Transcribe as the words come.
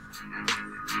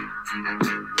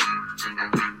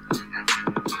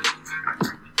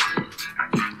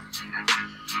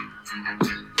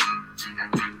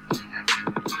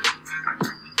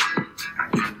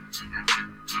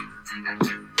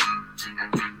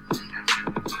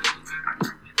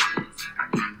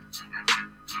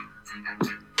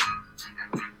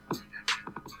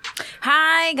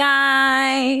Hi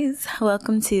guys,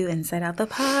 welcome to Inside Out the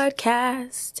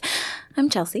Podcast. I'm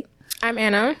Chelsea. I'm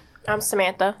Anna. I'm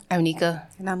Samantha. I'm Nika.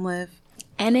 And I'm Liv.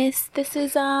 And this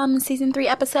is season 3,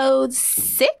 episode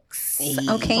 6.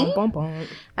 Okay. Bum, bum, bum.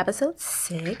 Episode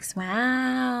 6.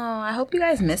 Wow. I hope you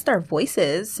guys missed our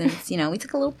voices since, we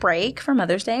took a little break for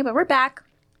Mother's Day, but we're back.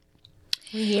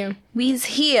 We's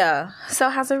here. So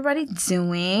how's everybody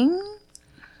doing?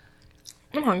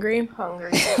 I'm hungry.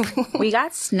 We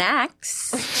got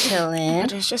snacks. Chilling.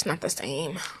 But it's just not the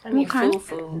same. I need Okay.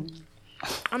 food.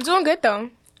 I'm doing good though.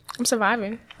 I'm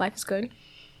surviving. Life is good.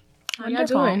 How y'all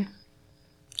Wonderful. doing?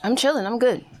 I'm chilling. I'm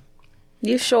good.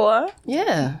 You sure?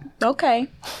 Yeah. Okay.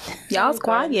 Y'all's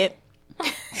quiet.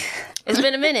 It's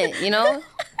been a minute,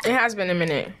 It has been a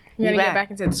minute. We gotta get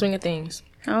back into the swing of things.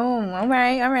 Oh, all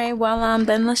right. Well,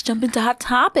 then let's jump into hot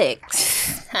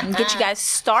topics and get you guys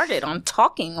started on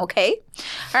talking, okay?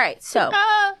 All right, so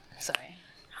Sorry.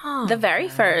 the very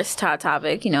first hot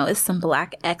topic, is some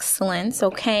Black excellence,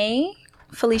 okay?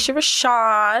 Felicia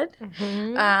Rashad.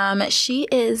 She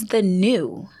is the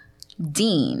new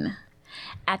dean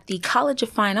at the College of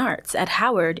Fine Arts at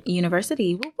Howard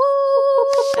University. Woo woo!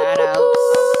 Shout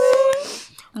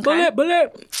outs. Okay.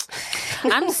 Bullet.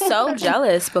 I'm so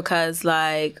jealous because,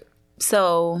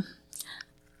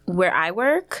 where I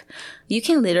work, you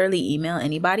can literally email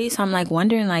anybody. So I'm,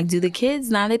 wondering, do the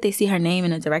kids, now that they see her name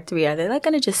in a directory, are they,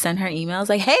 going to just send her emails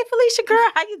like, hey, Felicia, girl,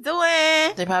 how you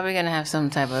doing? They're probably going to have some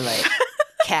type of,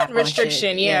 cap on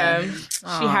Restriction, shit. yeah.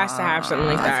 She has to have something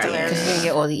like that. Because you're going to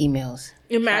get all the emails.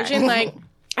 Imagine,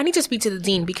 I need to speak to the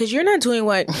dean because you're not doing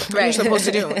what you're supposed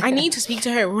to do. I need to speak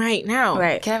to her right now.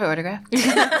 Right. Can I have her autograph?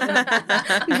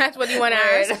 That's what you want to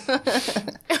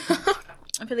ask.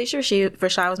 Felicia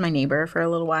Rashad was my neighbor for a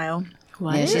little while.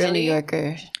 Yeah, she's a New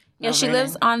Yorker. Yeah, she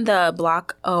lives on the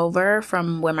block over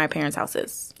from where my parents' house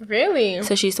is. Really?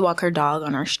 So she used to walk her dog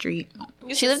on our street.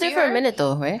 She lived there for a minute,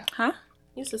 though, right? Huh?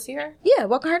 You used to see her? Yeah,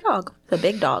 walking her dog. It's a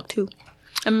big dog, too.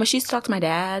 And she used to talk to my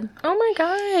dad. Oh my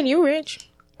God, you rich.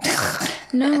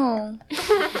 No.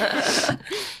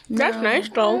 That's nice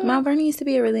though. Mount Vernon used to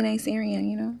be a really nice area,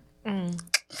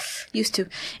 Used to.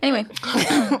 Anyway.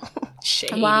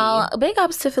 Shady. Well, big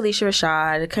ups to Felicia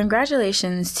Rashad.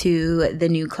 Congratulations to the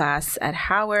new class at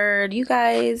Howard. You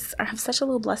guys have such a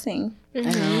little blessing.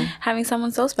 Having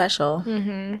someone so special.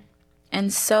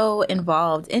 And so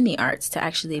involved in the arts to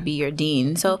actually be your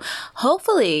dean. So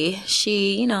hopefully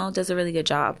she, does a really good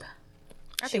job.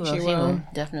 I think She will.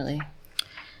 Definitely.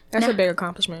 That's a big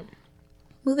accomplishment.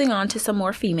 Moving on to some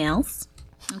more females.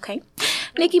 Okay.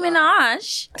 Nicki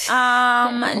Minaj.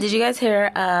 Did you guys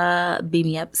hear Beam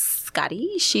Me Up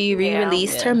Scotty? She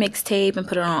re-released her mixtape and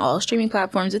put it on all streaming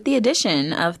platforms with the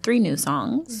addition of 3 new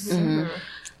songs. Do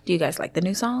you guys like the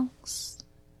new songs?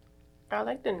 I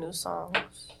like the new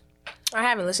songs. I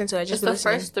haven't listened to it. Just the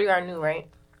first 3 are new, right?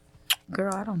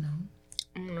 Girl, I don't know.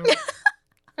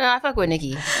 No, I fuck with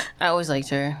Nicki. I always liked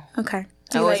her. Okay.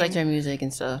 I always liked her music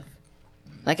and stuff.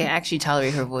 I actually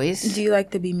tolerate her voice. Do you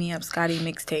like the Beam Me Up Scotty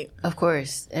mixtape? Of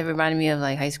course. It reminded me of,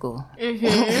 high school.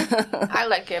 I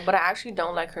like it, but I actually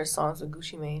don't like her songs with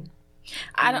Gucci Mane.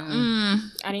 I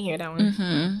don't. I didn't hear that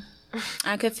one.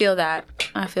 I could feel that.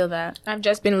 I feel that. I've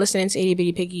just been listening to Itty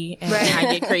Bitty Piggy and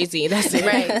I get crazy. That's it.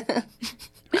 Right.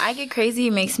 I Get Crazy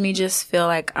makes me just feel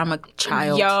like I'm a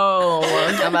child. Yo,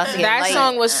 I'm about to get that light.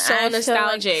 song was so I feel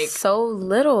nostalgic. like so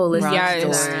little. Listening Yes. to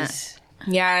that. Doors.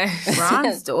 Yeah.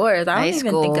 Bronze Doors. I don't High even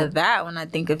school. think of that when I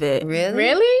think of it. Really?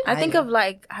 Really? I think of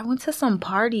I went to some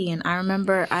party and I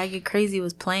remember I Get Crazy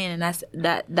was playing and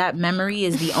that memory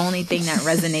is the only thing that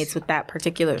resonates with that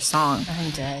particular song.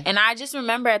 I'm dead. And I just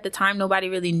remember at the time nobody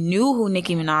really knew who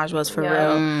Nicki Minaj was for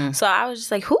real. So I was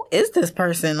just like, who is this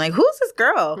person? Who's this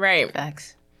girl? Right.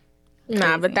 Facts.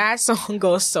 Nah, but that song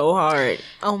goes so hard.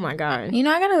 Oh my God. I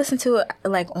gotta listen to it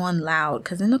on loud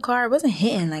because in the car it wasn't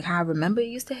hitting how I remember it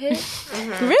used to hit.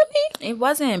 Really? It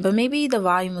wasn't, but maybe the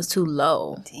volume was too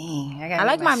low. Dang. I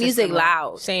like my music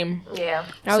loud. Same. Yeah.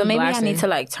 So maybe I need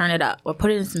to turn it up or put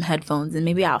it in some headphones and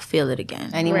maybe I'll feel it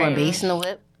again. I need more bass in the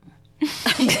whip.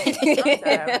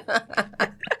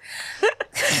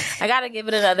 I gotta give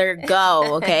it another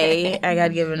go, okay? I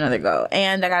gotta give it another go.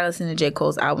 And I gotta listen to J.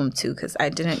 Cole's album too, because I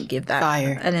didn't give that.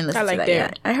 Fire. I didn't listen to liked that it.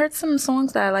 yet. I heard some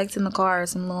songs that I liked in the car,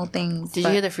 some little things. Did you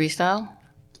hear the freestyle?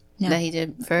 that he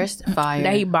did first? Fire.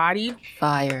 That he bodied.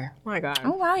 Fire. Oh my God.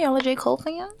 Oh wow, y'all are J. Cole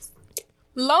fans?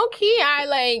 Low key,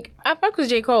 I fuck with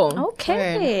J. Cole.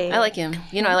 Okay. I like him.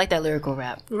 You know, I like that lyrical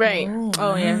rap. Right.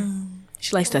 Oh yeah.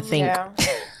 She likes to think. Yeah.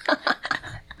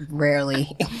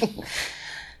 Rarely.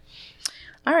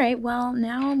 All right. Well,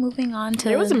 now moving on to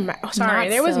There was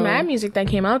mad music that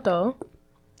came out though.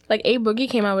 Like A Boogie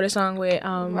came out with a song with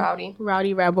Rowdy.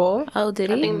 Rowdy Rebel. Oh,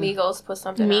 did I he? think Migos put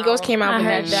something Migos out. came out I with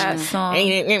heard that song.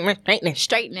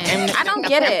 Straightening. I don't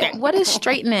get it. What is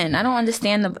straightening? I don't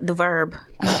understand the verb.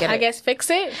 I don't get I it. guess fix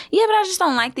it. Yeah, but I just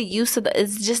don't like the use of the.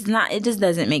 It's just not. It just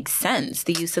doesn't make sense.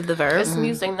 The use of the verb. It's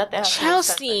music, nothing has to make sense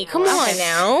Chelsea, anymore. come on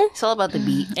now. It's all about the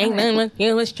beat. Ain't nothing but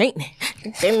you was straightening.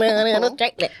 All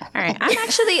right, I'm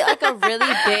actually like a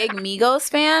really big Migos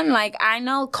fan. Like I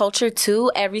know Culture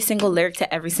 2, every single lyric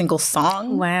to every single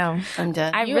song. Wow. I'm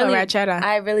done. I You really, a Ratchetta.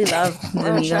 I really love the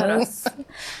Migos,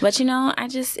 but you know, I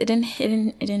just it didn't.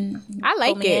 I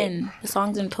like pull me it. in. The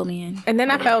song didn't pull me in. And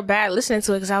then I felt bad listening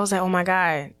to it because I was like, oh my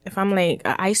God, if I'm like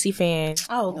an Icy fan,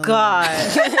 Oh God!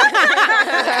 if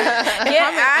I'm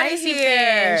an Icy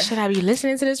fan, should I be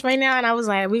listening to this right now? And I was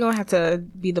like, we're going to have to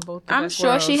be the both of I'm us sure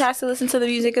worlds. she has to listen to the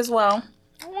music as well.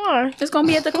 Why? It's gonna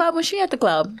be at the club when she at the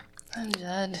club. I'm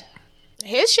done.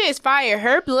 His shit is fire.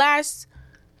 Her last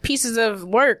pieces of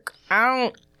work, I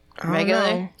don't Regular?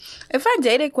 know. If I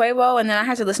dated Quavo and then I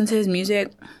had to listen to his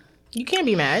music, You can't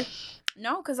be mad.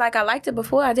 no, because like I liked it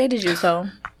before I dated you, so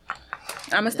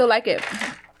I'ma still like it.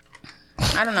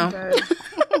 I don't know.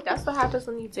 That's what happens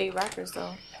when you date rappers,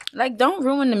 though. Like, don't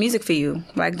ruin the music for you.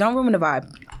 Like, don't ruin the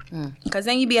vibe. Because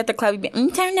then you be at the club, you be,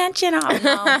 turn that shit off.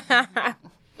 No.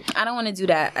 I don't want to do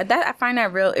that. I find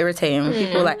that real irritating when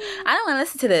people are like, I don't want to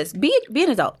listen to this. Be an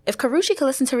adult. If Karrueche could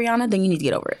listen to Rihanna, then you need to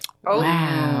get over it.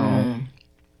 Wow.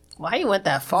 Why you went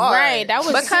that far? Right. That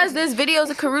was Because there's videos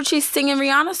of Karrueche singing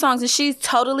Rihanna songs and she's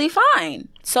totally fine.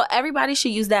 So everybody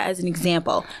should use that as an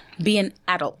example. Be an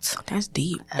adult. That's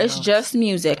deep. It's just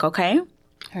music, okay?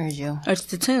 Heard you. It's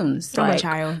the tunes. I'm a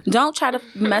child. Don't try to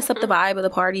mess up the vibe of the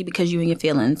party because you and your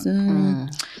feelings.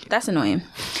 That's annoying.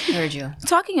 Heard you.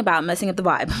 Talking about messing up the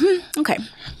vibe. Okay.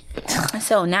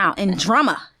 So now in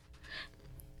drama.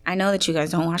 I know that you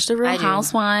guys don't watch The Real I do.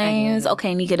 Housewives.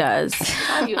 Okay, Nika does.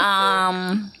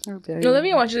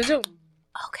 Olivia watches it too.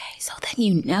 Okay, so then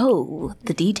you know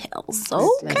the details.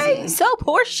 Okay, so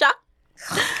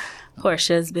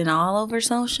Portia's been all over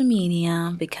social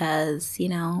media because, you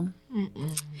know,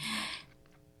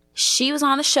 she was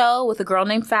on a show with a girl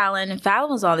named Fallon, and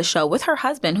Fallon was on the show with her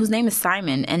husband, whose name is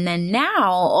Simon. And then now,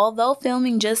 although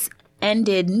filming just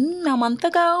ended a month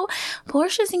ago,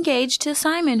 Portia's engaged to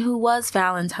Simon, who was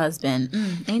Fallon's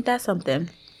husband. Ain't that something?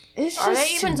 Are they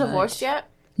even divorced yet?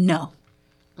 No.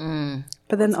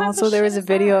 But then also there was a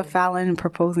video of Fallon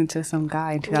proposing to some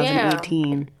guy in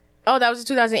 2018. Oh, that was in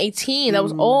 2018. That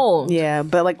was old. Yeah,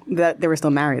 but like they were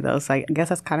still married though. So I guess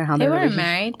that's kind of how They their weren't relationship-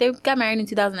 married. They got married in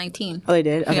 2019. Oh, they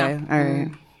did. Okay, Yeah. all right.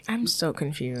 I'm so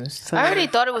confused. So, I already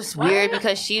thought it was weird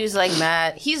because she was like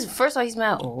mad. First of all, he's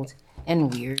mad old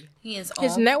and weird. He is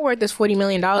His old. net worth is $40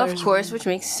 million. Of course, which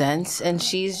makes sense. And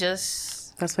she's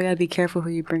just that's why you gotta be careful who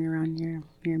you bring around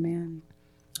your man.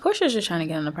 Portia's just trying to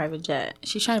get on a private jet.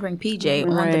 She's trying to bring PJ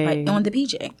Right. on the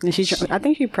PJ. And I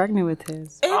think she's pregnant with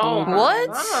his Oh,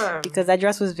 what? because that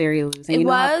dress was very loose. And It you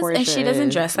know how was, and Portia she doesn't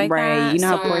is. dress like right. that. You know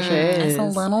how so Portia is. It's a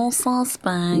little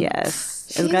suspect.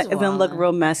 Yes, She's it's gonna look wild.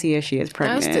 real messy if she is That's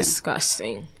pregnant.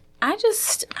 disgusting. I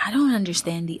don't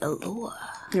understand the allure.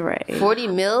 Right. 40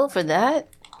 mil for that?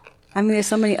 I mean, there's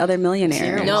so many other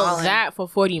millionaires. No, that for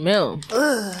 40 mil.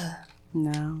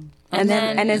 No. And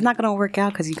then it's not gonna work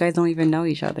out because you guys don't even know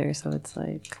each other. So it's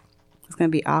like it's gonna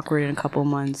be awkward in a couple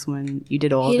months when you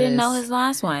did all He this. didn't know his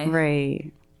last wife.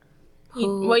 Right.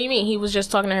 What do you mean? He was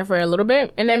just talking to her for a little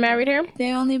bit and then married her?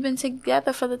 They only been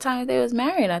together for the time they was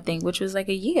married, I think, which was like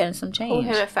a year and some Oh, change.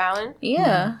 him and Fallon?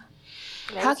 Yeah.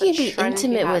 Man, How it's can you a be trend he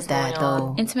intimate has with that, going on.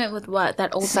 though? Intimate with what?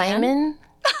 That old man? Simon?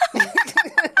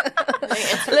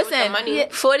 Listen, money.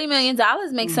 $40 million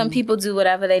makes some people do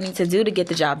whatever they need to do to get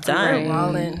the job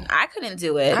done. I couldn't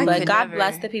do it, but could God never.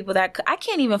 bless the people that I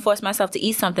can't even force myself to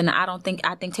eat something that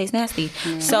I think tastes nasty.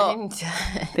 So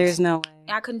There's no way.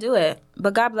 I couldn't do it,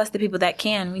 but God bless the people that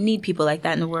can. We need people like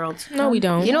that in the world. No, we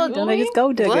don't. You know, Don't they just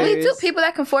go diggers? We do people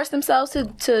that can force themselves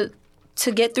to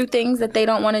get through things that they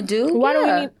don't want to do. Why do we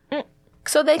Yeah. need...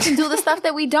 So they can do the stuff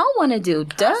that we don't want to do.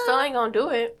 Duh. Still ain't gonna do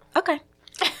it. Okay.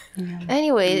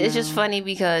 Anyway, it's just funny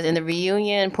because in the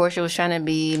reunion, Portia was trying to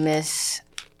be Miss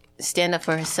Stand Up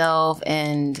for Herself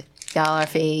and y'all are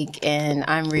fake and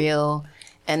I'm real.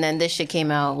 And then this shit came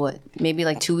out, maybe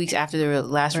like 2 weeks after the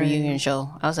last reunion show.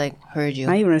 I was like, heard you.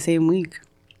 Not even the same week.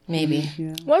 Maybe.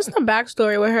 Yeah. What's the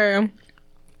backstory with her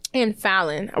and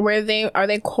Fallon? Are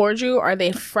they cordial? Are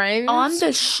they friends? On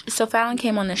the so Fallon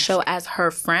came on the show as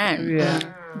her friend. Yeah.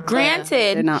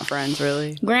 Granted, They're not friends,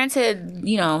 really. Granted,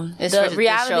 you know, It's for the the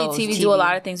reality shows, TV TV. do a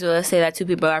lot of things where they say that two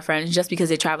people are friends just because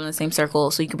they travel in the same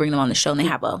circle, so you can bring them on the show and they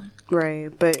have a Right.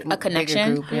 But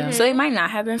connection. group, yeah. So they might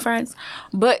not have been friends,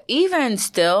 but even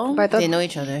still, I thought They know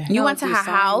each other. you No, went to through her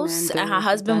Simon, house and her through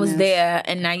husband was Dennis. there,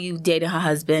 and now you dated her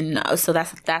husband. So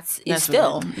that's That's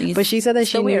still. But she said that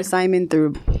she still knew weird. Simon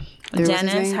through what's his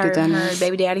Dennis, name? her Through Dennis.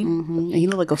 baby daddy. And he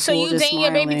looked like a So fool you just dating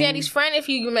your baby smiling. daddy's friend if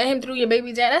you met him through your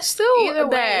baby dad? That's still Either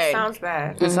way, bad. it sounds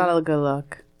bad. It's not a good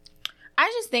look. I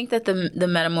just think that the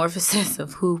metamorphosis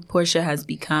of who Portia has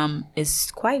become is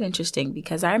quite interesting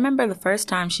because I remember the first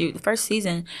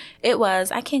season, it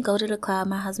was, I can't go to the club.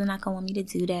 My husband not gonna want me to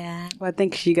do that. Well, I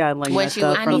think she got like When messed she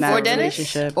up was from that before Dennis?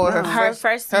 relationship. Or her, Her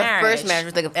first marriage.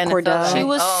 was like an Cordell. NFL. She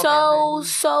was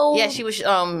so Yeah, she was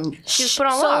put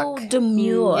on so lock.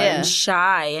 demure Yeah. and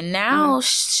shy, and now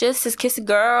she's just is kissing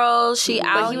girls. She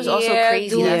out he was here also crazy.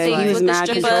 doing That's things why. He was with the mad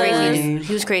He was strippers. controlling. crazy.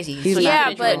 He was crazy. He's So not Yeah,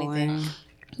 she didn't do but- anything.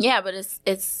 Yeah, but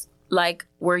it's like,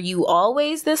 were you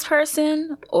always this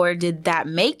person, or did that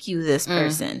make you this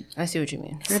person? I see what you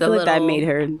mean. I feel like that made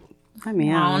her. I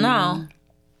mean, I don't know.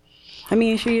 I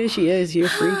mean, she is. You're a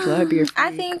freak. Let her be a freak.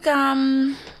 I think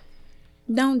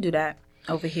don't do that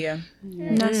over here.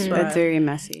 That's right. That's very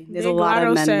messy. There's a Big lot Lotto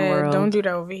of men in the said, world. don't do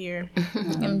that over here.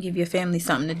 I'm gonna give your family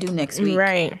something to do next week.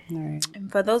 Right. All right.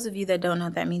 And for those of you that don't know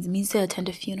what that means, it means to attend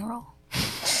a funeral,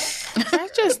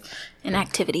 That's just an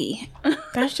activity.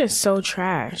 that's just so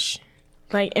trash.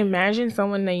 Like, imagine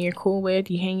someone that you're cool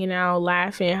with, you hanging out,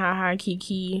 laughing, ha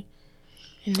kiki,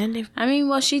 and then they I mean,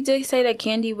 well, she did say that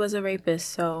Candy was a rapist,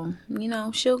 so you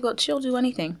know she'll do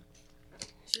anything.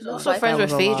 She's also friends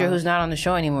with was a Phaedra, lot. who's not on the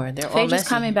show anymore. They're all Phaedra's messy.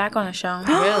 coming back on the show.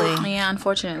 Really? Yeah,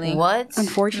 unfortunately. What?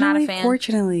 Unfortunately, Not a fan.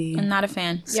 fortunately, I'm not a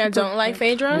fan. yeah don't like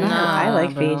Phaedra. no, I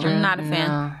like bro. Phaedra. I'm not a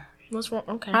fan. What's wrong?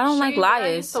 Okay. I don't like I used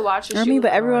liars. to watch it. I mean,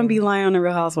 but everyone be lying on the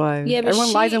Real Housewives. Yeah, but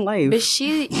everyone lies in life. But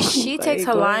she takes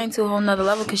her what? lying to a whole nother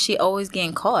level because she always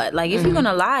getting caught. Like if you're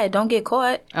gonna lie, don't get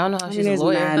caught. I don't know how she's a there's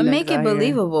lawyer. mad- But Next make it out here.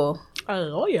 believable. A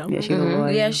lawyer. Yeah, she's a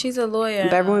lawyer. Yeah, she's a lawyer.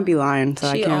 But everyone be lying, so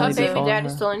I She can't always really Her baby defend dad her.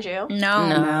 is still in jail. No,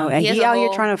 No, and He has he a out here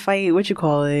whole- trying to fight. What you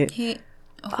call it?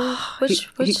 Which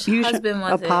He was husband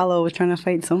was Apollo was trying to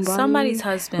fight somebody. Somebody's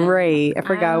husband. Right. I I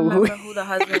forgot don't who. remember who the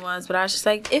husband was, but I was just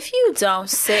like, if you don't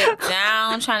sit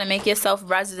down trying to make yourself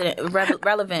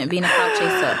relevant, being a clout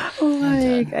chaser,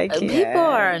 Like, I can't. people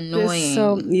are Just annoying.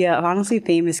 So yeah, honestly,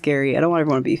 fame is scary. I don't want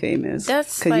everyone to be famous.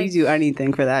 That's because like- you do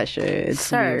anything for that shit. It's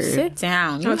Sir, weird. sit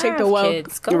down. You Don't take have the wealth.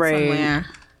 kids. Go Right. somewhere.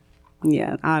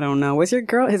 Yeah, I don't know. What's your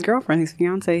his girlfriend, his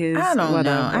fiance, his I don't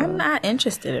whatever. know. I'm not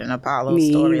interested in Apollo's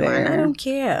Me storyline. either. I don't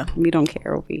care. We don't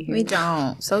care over here. We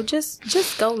don't. So just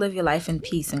go live your life in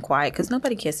peace and quiet because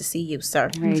nobody cares to see you,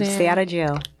 sir. Right, just stay out of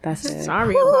jail. That's it.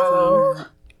 Sorry, Apollo.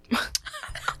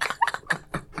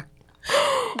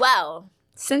 Well,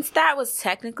 since that was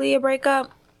technically a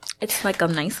breakup, it's like a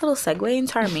nice little segue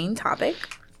into our main topic.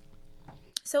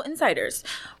 So, Insiders,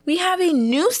 we have a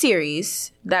new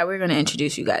series that we're going to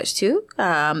introduce you guys to.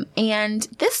 And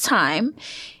this time,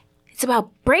 it's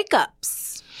about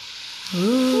breakups.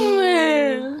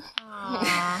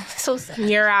 So sad.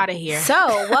 You're out of here. So,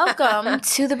 welcome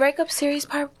to the breakup series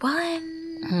part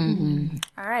 1.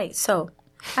 All right. So,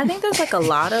 I think there's like a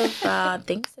lot of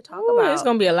things to talk Ooh, about it's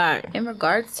gonna be a lot. in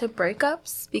regards to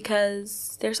breakups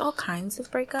because there's all kinds of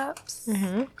breakups.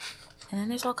 And then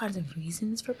there's all kinds of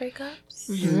reasons for breakups.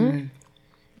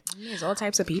 There's all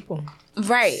types of people.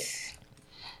 Right.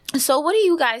 So, what do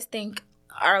you guys think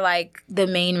are like the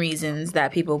main reasons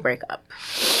that people break up?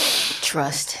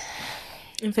 Trust,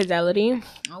 Infidelity,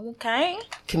 Okay.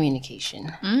 communication,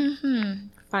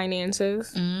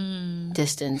 finances.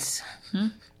 distance.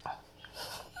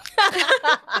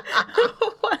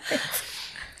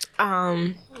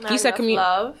 You said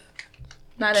love.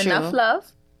 Not True. enough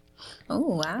love.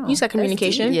 Oh, wow. You said That's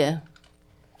communication. Yeah.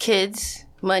 Kids,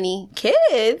 money. deep.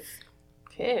 Kids?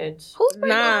 Kids. Who's breaking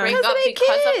Nah. up Break because up of their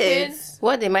because of kids? kids.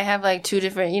 What? They might have like two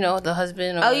different, the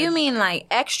husband. Or, Oh, you mean like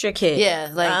extra kids? Yeah,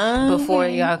 like before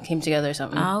y'all came together or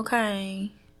something.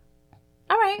 Okay.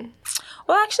 All right.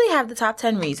 Well, I actually have the top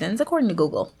 10 reasons, according to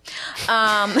Google.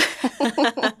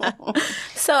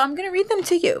 So I'm going to read them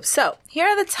to you. So here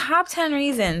are the top 10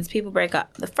 reasons people break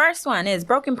up. The first one is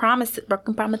broken promise. I'm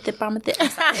sorry.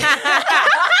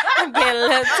 I'm getting a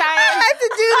little tired. I had to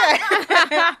do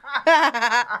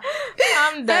that.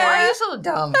 I'm done. Why are you so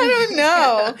dumb? I don't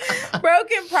know.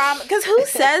 Broken promise. Because who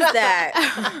says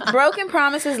that? Broken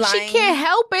promises lying. She can't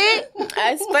help it.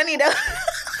 It's funny though.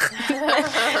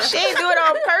 She ain't do it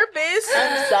on purpose.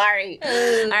 I'm sorry.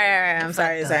 All right. I'm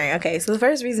sorry. Okay, so the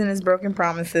first reason is broken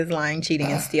promises, lying, cheating,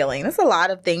 and stealing. That's a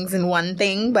lot of things in one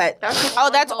thing, but That's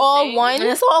all one.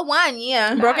 it's all one.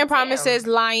 Yeah. Broken promises,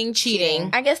 lying, cheating.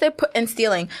 I guess they put in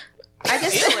stealing. I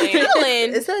guess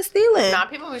Stealing. it says stealing. Nah,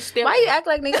 people be stealing. Why you act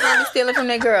like niggas don't be stealing from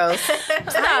their girls? Stop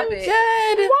it.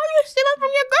 Why you stealing from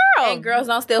your girl? And girls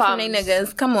don't steal from their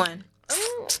niggas. Come on.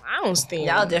 I don't steal.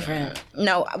 Y'all different.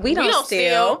 No, we don't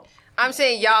steal. I'm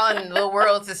saying y'all in the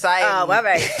world society. Oh, all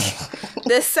right.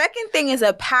 The second thing is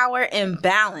a power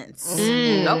imbalance.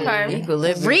 Okay.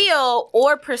 Equilibrium. Real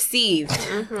or perceived.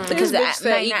 Because Because bitch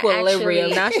said equilibrium.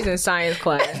 Now she's in science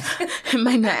class. It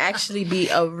might not actually be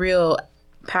a real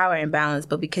power imbalance,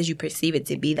 but because you perceive it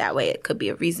to be that way, it could be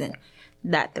a reason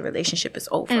that the relationship is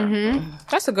over.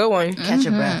 That's a good one. Catch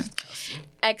your breath.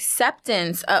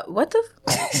 Acceptance. What the?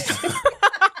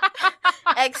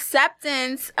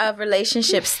 Acceptance of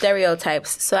relationship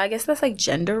stereotypes. So I guess that's like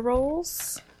gender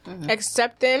roles.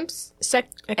 Acceptance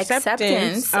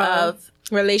Acceptance of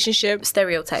relationship.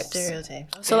 stereotypes.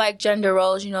 Stereotype. So like gender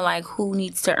roles, like who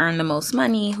needs to earn the most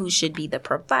money, who should be the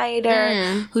provider,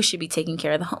 who should be taking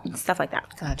care of the home, stuff like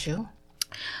that. Got you.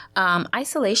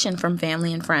 Isolation from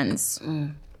family and friends.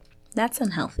 That's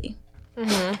unhealthy.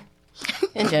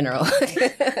 In general.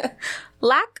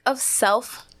 Lack of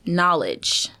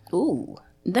self-knowledge. Ooh.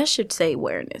 That should say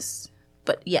awareness.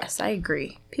 But yes, I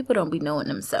agree. People don't be knowing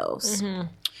themselves.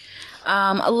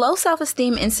 A low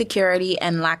self-esteem, insecurity,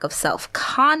 and lack of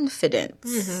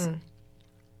self-confidence.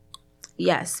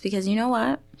 Yes, because you know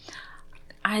what?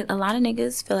 A lot of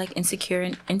niggas feel like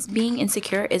insecure and being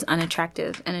insecure is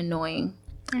unattractive and annoying.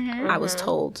 I was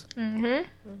told. I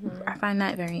find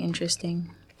that very interesting.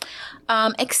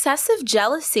 Excessive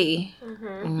jealousy.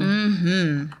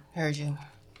 Heard you.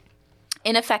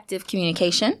 Ineffective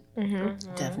communication.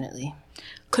 Definitely.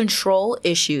 Control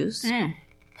issues.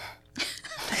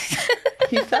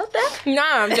 You felt that?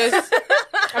 Nah,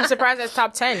 I'm surprised that's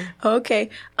top 10. Okay.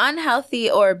 Unhealthy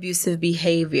or abusive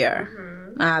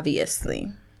behavior.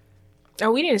 Obviously.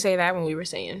 Oh, we didn't say that when we were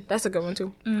saying. That's a good one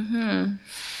too.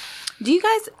 Do you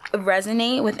guys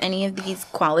resonate with any of these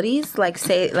qualities?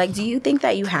 Do you think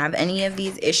that you have any of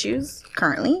these issues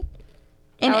currently?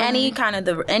 In any kind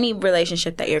of any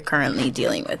relationship that you're currently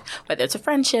dealing with, whether it's a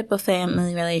friendship, a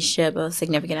family relationship, a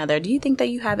significant other, do you think that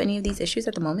you have any of these issues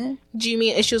at the moment? Do you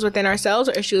mean issues within ourselves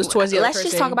or issues towards the other person? Let's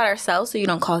just talk about ourselves so you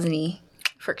don't cause any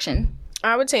friction.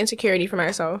 I would say insecurity for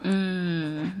myself.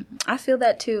 I feel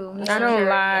that too. I don't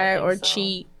lie or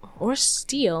cheat or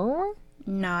steal.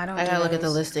 No, I don't. I gotta look at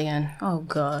the list again. Oh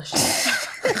gosh.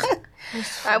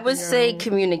 I would say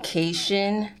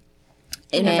communication.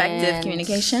 Ineffective And-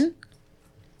 communication.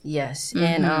 Yes.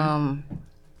 And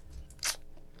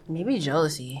maybe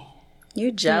jealousy.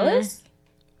 You're jealous?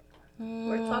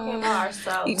 We're talking about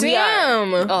ourselves.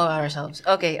 Damn. Oh, ourselves.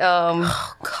 Okay.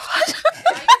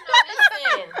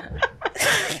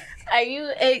 Are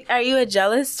you a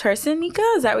jealous person, Nika?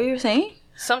 Is that what you're saying?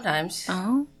 Sometimes.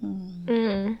 Oh.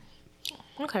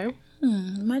 Okay.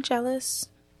 Am I jealous?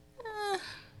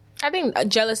 I think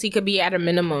jealousy could be at a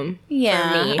minimum.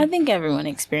 Yeah. For me. I think everyone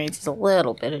experiences a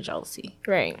little bit of jealousy.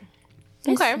 Right.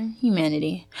 It's Okay.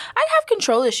 humanity. I have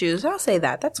control issues. I'll say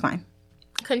that. That's fine.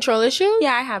 Control issues?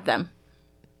 Yeah, I have them.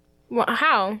 Well,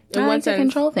 how? In I what like to sense?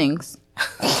 control things.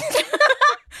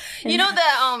 You know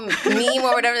that meme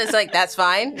or whatever that's like, that's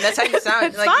fine? That's how you sound.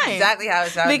 It's like fine. exactly how it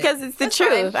sounds. Because it's the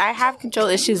truth. I have control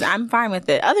issues. I'm fine with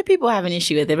it. Other people have an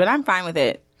issue with it, but I'm fine with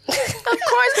it. Of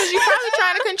course, because you're probably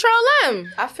trying to control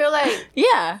them. I feel like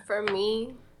Yeah. for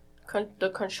me, the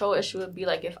control issue would be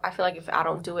like if I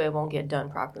don't do it, it won't get done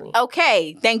properly.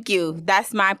 Okay, thank you.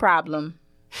 That's my problem.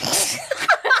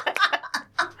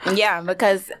 Yeah,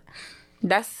 because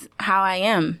that's how I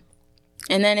am.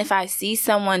 And then if I see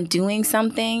someone doing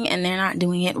something and they're not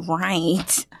doing it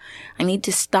right, I need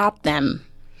to stop them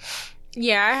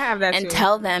Yeah, I have that and too.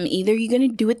 tell them either you're going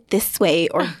to do it this way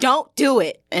or don't do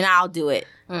it, and I'll do it.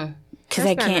 Because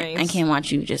I That's not can't nice. I can't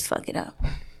watch you just fuck it up.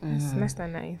 That's not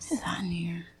nice. It's hot in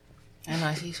here. I know,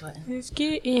 I see sweating. It's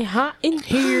getting hot in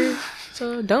here,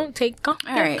 so don't take off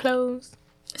All your right. clothes.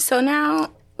 So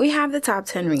now we have the top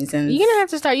 10 reasons. You're gonna have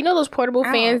to start. You know those portable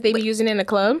fans they be using in the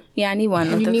club? Yeah, I need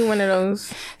one. You need one of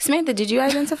those. Samantha, did you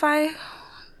identify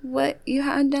what you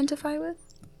identify with?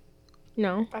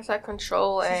 No. I said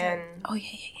control and Oh, yeah.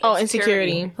 Oh,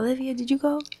 insecurity. Olivia, did you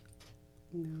go?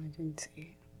 No, I didn't see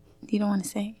it. You don't want to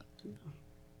say?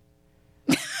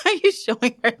 Are you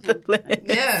showing her the list?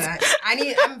 Yeah,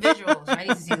 I'm visual, so I need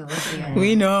to see the list again.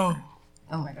 We know.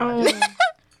 Oh my god.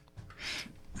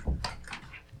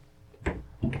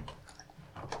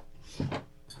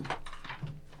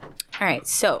 All right,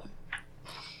 so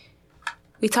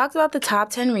we talked about the top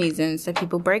 10 reasons that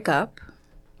people break up.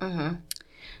 Mm-hmm.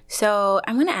 So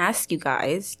I'm going to ask you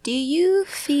guys, do you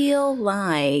feel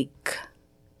like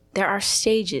there are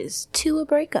stages to a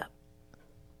breakup?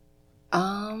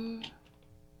 I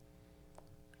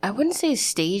wouldn't say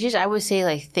stages. I would say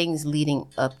like things leading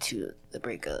up to the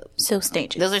breakup. So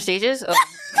stages. Those are stages? Oh.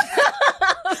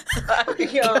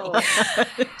 Yo.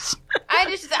 I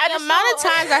just The amount of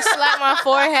times I slap my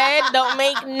forehead don't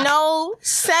make no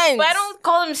sense. But I don't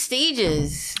call them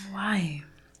stages. Why?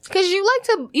 Because you like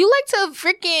to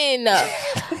freaking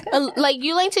like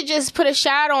you like to just put a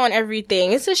shadow on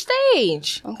everything. It's a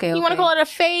stage. Okay. You want to call it a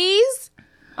phase?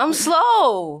 I'm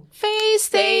slow. Phase,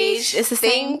 stage, It's the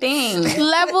same thing.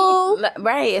 level.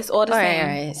 Right, it's all the All same.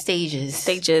 right. Stages.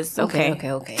 Stages. Okay.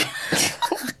 Okay.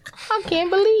 I can't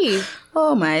believe.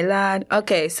 Oh my lord.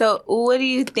 Okay, so what do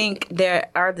you think there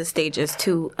are the stages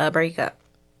to a breakup?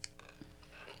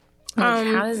 Like,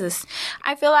 how does this?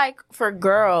 I feel like for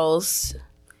girls,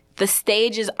 the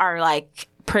stages are like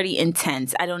pretty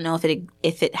intense. I don't know if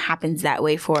it happens that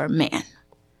way for a man.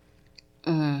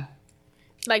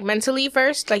 Like mentally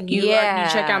first, like you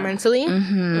check out mentally,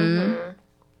 and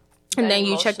then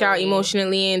you check out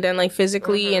emotionally, and then like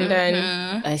physically, and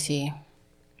then I see.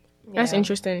 that's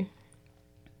interesting.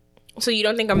 So you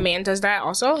don't think a man does that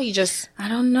also? I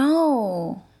don't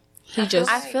know.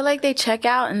 Just I feel like they check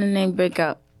out and then they break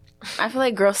up. I feel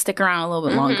like girls stick around a little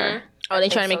bit longer. they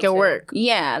trying to make it work.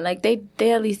 Yeah, like they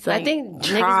at least like I think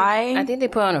try. I think they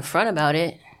put on a front about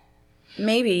it.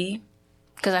 Maybe.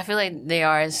 Because I feel like they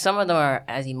are, some of them are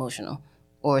as emotional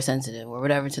or sensitive or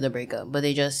whatever to the breakup. But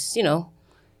they just,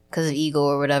 because of ego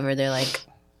or whatever, they're like,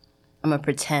 I'm going to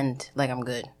pretend like I'm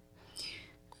good.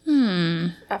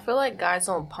 I feel like guys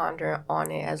don't ponder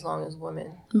on it as long as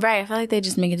women. Right, I feel like they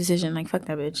just make a decision like, fuck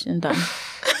that bitch, and done.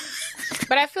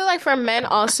 But I feel like for men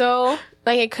also,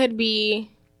 like it could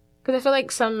be, because I feel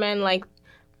like some men like,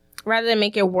 rather than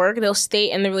make it work, they'll stay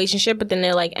in the relationship, but then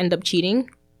they'll like end up cheating.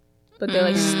 But they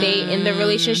like stay in the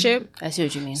relationship. I see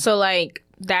what you mean. So like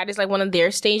that is like one of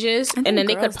their stages, and then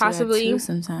they could possibly.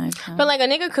 Sometimes. Huh? But like a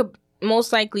nigga could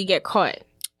most likely get caught,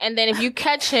 and then if you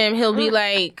catch him, he'll be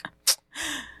like,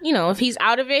 if he's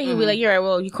out of it, he'll be like, "You're right.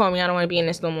 Well, you called me. I don't want to be in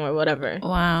this no more. Whatever."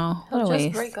 Wow, what a Just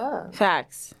waste. break up.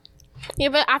 Facts. Yeah,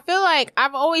 but I feel like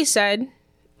I've always said,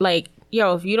 like,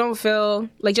 yo, if you don't feel,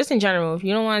 like, just in general, if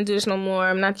you don't want to do this no more,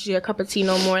 I'm not your cup of tea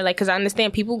no more, like, because I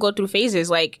understand people go through phases.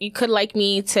 Like, you could like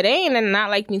me today and then not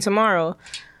like me tomorrow.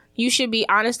 You should be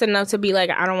honest enough to be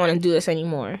like, I don't want to do this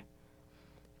anymore.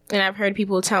 And I've heard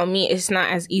people tell me it's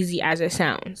not as easy as it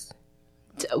sounds.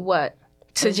 What?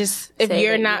 To just, if Say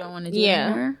you're that you not, don't wanna do it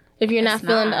anymore? if you're not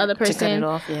feeling the other To cut it person,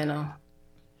 off, no.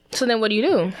 so then what do you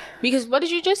do? Because what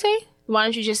did you just say? Why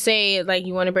don't you just say, like,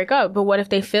 you want to break up? But what if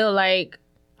they feel like,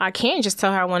 I can't just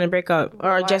tell her I want to break up,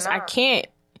 or Why just I not? can't,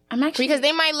 I'm actually because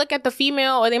they might look at the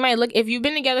female, or they might look, if you've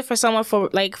been together for someone for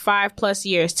like 5+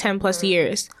 years, 10+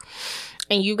 years,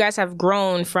 and you guys have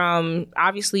grown from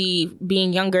obviously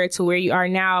being younger to where you are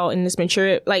now in this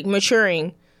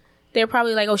maturing, they're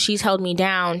probably like, oh, she's held me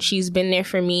down, she's been there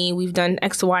for me, we've done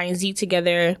X, Y, and Z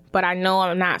together, but I know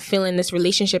I'm not feeling this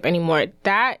relationship anymore.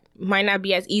 That might not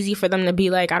be as easy for them to be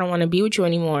like, I don't want to be with you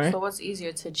anymore. So what's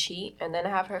easier, to cheat and then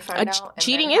have her find out, and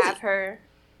cheating then is- have her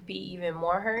be even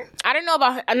more hurt? I don't know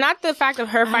about her, not the fact of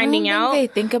her finding I don't out.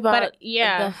 think they think about but,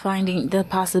 yeah. the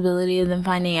possibility of them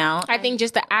finding out. I think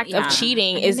just the act of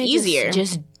cheating I think is they easier.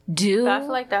 Just do. But I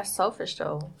feel like that's selfish,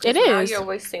 though. It 'Cause now is. you're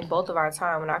wasting both of our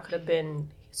time when I could have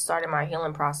been starting my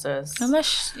healing process.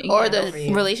 Unless, Or yeah.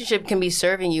 the relationship can be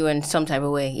serving you in some type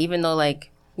of way, even though, like,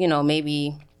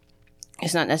 maybe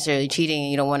it's not necessarily cheating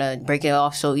and you don't want to break it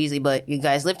off so easily, but you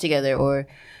guys live together or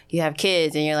you have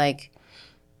kids and you're like,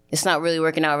 it's not really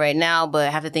working out right now, but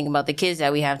I have to think about the kids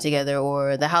that we have together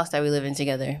or the house that we live in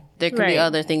together. There could Right. be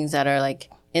other things that are like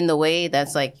in the way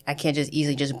that's like, I can't just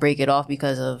easily just break it off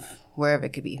because of wherever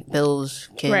it could be. Bills,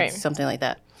 kids, Right. something like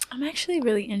that. I'm actually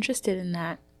really interested in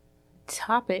that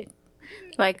topic.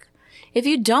 Like, if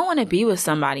you don't want to be with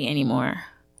somebody anymore,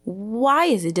 why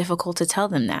is it difficult to tell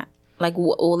them that? Like,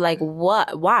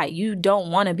 what? Why? You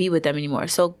don't want to be with them anymore.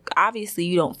 So obviously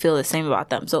you don't feel the same about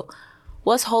them. So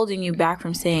what's holding you back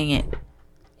from saying it?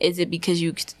 Is it because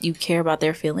you care about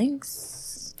their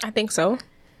feelings? I think so.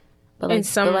 But In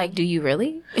some- do you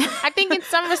really? I think in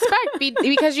some respect,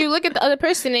 because you look at the other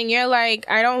person and you're like,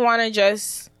 I don't want to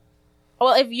just.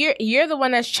 Well, if you're the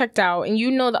one that's checked out and you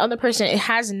know the other person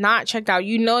has not checked out,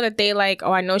 you know that they like,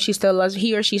 oh, I know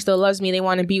he or she still loves me. They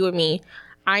want to be with me.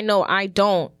 I know I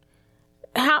don't.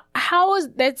 How is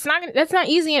that's not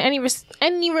easy in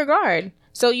any regard.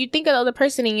 So you think of the other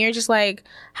person and you're just like,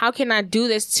 how can I do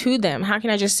this to them? How can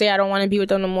I just say I don't want to be with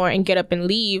them no more and get up and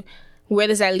leave? Where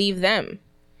does that leave them?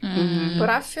 Mm-hmm. But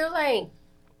I feel like,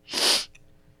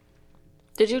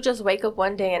 did you just wake up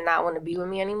one day and not want to be with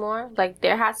me anymore? Like,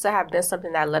 there has to have been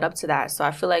something that led up to that. So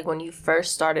I feel like when you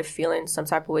first started feeling some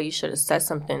type of way, you should have said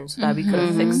something so that we could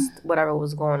have fixed whatever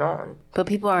was going on. But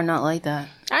people are not like that.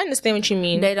 I understand what you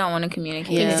mean. They don't want to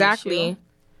communicate. Yeah. Exactly.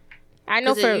 I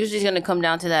know Because it usually is going to come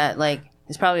down to that, like,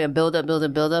 it's probably a build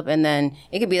up, and then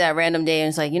it could be that random day and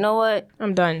it's like, you know what?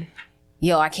 I'm done.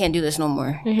 Yo, I can't do this no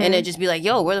more. And it just be like,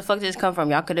 yo, where the fuck did this come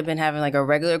from? Y'all could have been having like a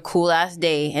regular cool ass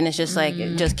day, and it's just like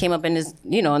it just came up in this,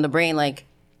 you know, in the brain like,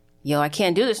 yo, I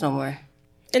can't do this no more.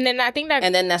 And then I think that,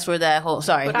 And then that's where that whole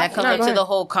that comes into the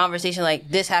whole conversation, like,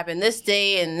 this happened this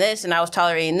day and this, and I was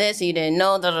tolerating this and you didn't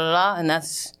know, da da da, and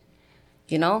that's,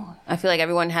 you know, I feel like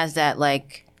everyone has that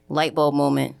like light bulb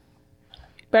moment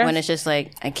when it's just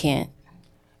like, I can't.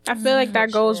 I feel like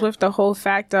that goes with the whole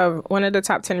fact of one of the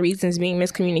top 10 reasons being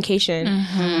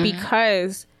miscommunication.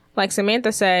 Because, like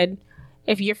Samantha said,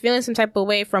 if you're feeling some type of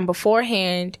way from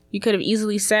beforehand, you could have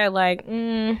easily said, like,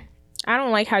 I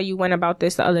don't like how you went about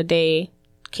this the other day.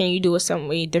 Can you do it some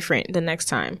way different the next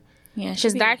time? Yeah,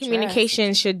 because that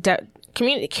communication should...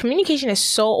 communication is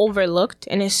so overlooked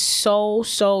and is so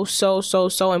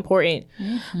important.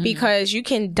 Because you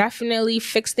can definitely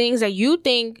fix things that you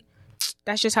think...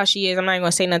 That's just how she is. I'm not even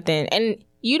going to say nothing. And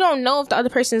you don't know if the other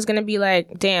person is going to be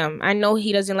like, damn, I know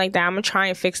he doesn't like that. I'm going to try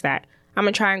and fix that. I'm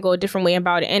going to try and go a different way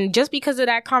about it. And just because of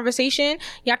that conversation,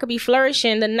 y'all could be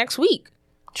flourishing the next week.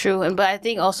 True. But I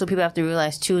think also people have to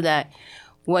realize, too, that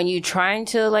when you're trying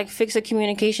to, like, fix a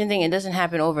communication thing, it doesn't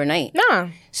happen overnight. Nah.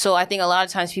 So I think a lot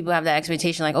of times people have that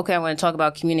expectation, like, okay, I want to talk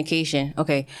about communication.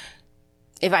 Okay.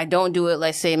 If I don't do it,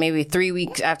 let's say maybe 3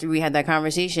 weeks after we had that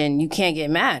conversation, you can't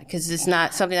get mad because it's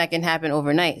not something that can happen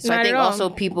overnight. So Not I think at all. also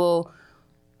people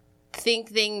think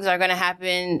things are going to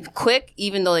happen quick,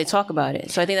 even though they talk about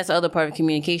it. So I think that's the other part of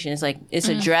communication. It's like, it's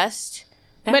addressed.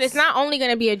 But it's not only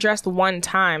going to be addressed one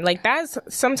time. Like, that's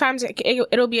sometimes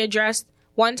it'll be addressed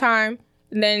one time.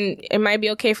 And then it might be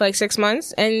okay for like 6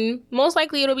 months. And most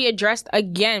likely it'll be addressed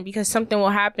again because something will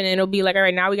happen and it'll be like, all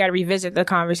right, now we got to revisit the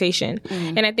conversation.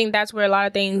 And I think that's where a lot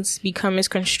of things become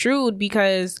misconstrued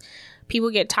because people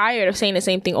get tired of saying the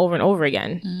same thing over and over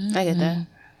again. I get that.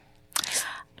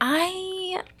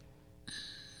 I'm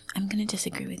going to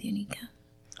disagree with you, Nika.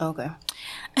 Okay.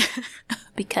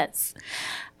 Because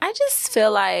I just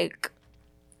feel like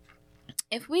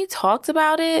if we talked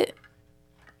about it,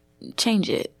 change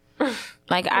it.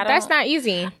 Like, That's not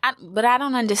easy. But I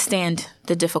don't understand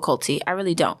the difficulty. I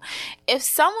really don't. If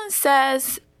someone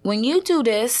says, when you do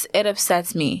this, it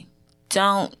upsets me,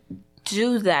 don't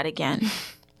do that again.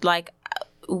 Like,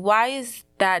 why is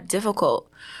that difficult?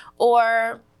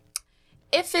 Or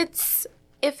if it's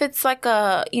like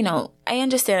a, you know, I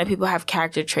understand that people have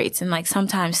character traits and like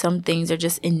sometimes some things are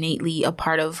just innately a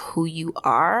part of who you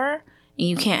are and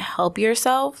you can't help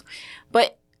yourself.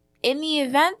 But in the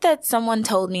event that someone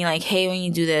told me like, hey, when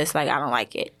you do this, like, I don't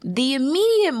like it, the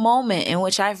immediate moment in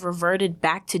which I've reverted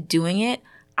back to doing it,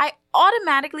 I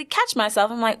automatically catch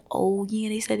myself. I'm like, oh yeah,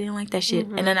 they said they didn't like that shit.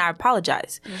 And then I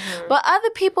apologize. But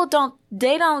other people don't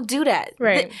do that.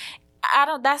 Right.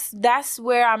 That's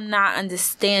where I'm not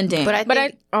understanding.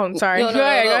 I'm sorry. No, Go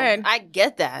ahead. I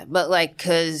get that. But like,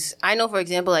 cause I know, for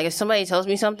example, like if somebody tells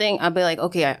me something, I'll be like,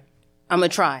 okay, I'm gonna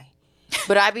try.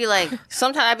 But I'd be like,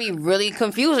 sometimes I'd be really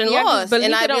confused and lost.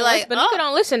 And I'd be like, but Nika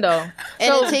don't listen though. And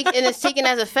it's taken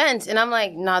as offense. And I'm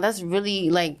like, nah, that's really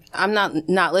like, I'm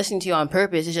not listening to you on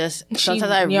purpose. It's just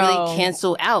sometimes I really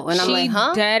cancel out. And I'm like,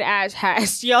 huh? Dead ass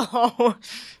has, yo.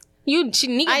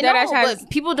 Nika I dead know, ass has.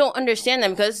 but people don't understand them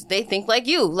because they think like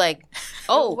you. Like,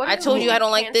 oh, I told you I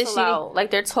don't like this. Like,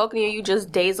 they're talking to you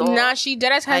just days old. Nah, she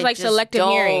dead ass has I like just selective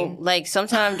don't. hearing. Like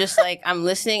sometimes I'm just like I'm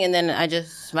listening and then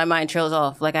my mind trails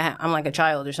off. Like I'm like a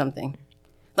child or something.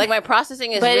 Like my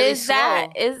processing is really slow.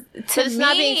 But it's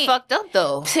not being fucked up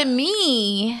though. To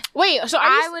me, wait. So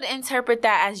I would interpret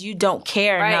that as you don't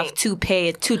care enough to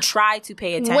try to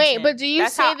pay attention. Wait, but do you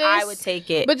That's say how this? I would take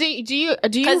it. But do you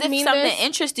because mean if something this?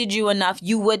 interested you enough,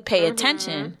 you would pay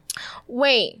attention.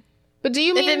 Wait. But do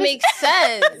you mean if it this? makes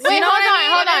sense? Wait,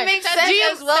 hold on. It makes sense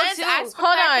as well too.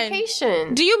 Hold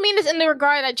on. Do you mean this in the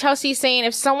regard that Chelsea's saying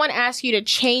if someone asks you to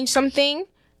change something,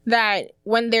 that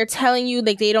when they're telling you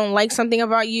like they don't like something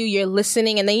about you, you're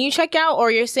listening and then you check out,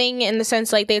 or you're saying it in the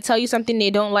sense like they tell you something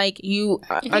they don't like, you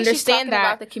understand that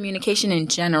about the communication in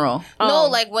general. No,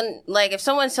 like when, like if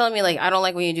someone's telling me like I don't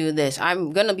like when you do this,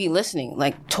 I'm gonna be listening,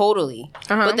 like totally.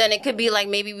 But then it could be like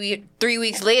maybe 3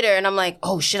 weeks later, and I'm like,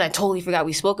 oh shit, I totally forgot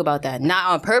we spoke about that.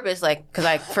 Not on purpose, like because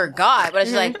I forgot, but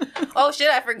it's like, oh shit,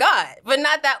 I forgot. But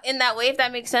not that in that way, if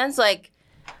that makes sense. Like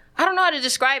I don't know how to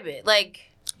describe it. Like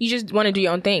you just want to do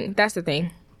your own thing. That's the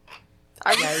thing.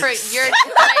 Are you for you're no,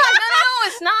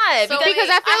 it's not. Because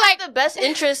I feel like the best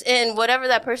interest in whatever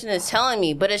that person is telling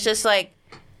me, but it's just like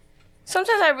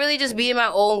sometimes I really just be in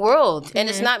my own world, and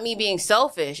it's not me being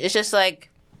selfish. It's just like,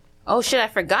 oh shit, I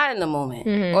forgot in the moment,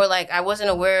 or like I wasn't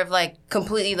aware of like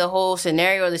completely the whole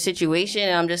scenario or the situation,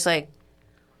 and I'm just like,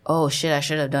 oh shit, I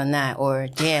should have done that, or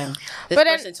damn, this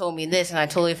person told me this and I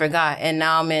totally forgot, and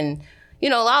now I'm in, you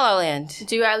know, La La Land.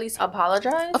 Do you at least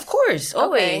apologize? Of course,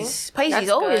 always. Pisces That's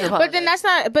always good. apologize. But then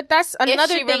that's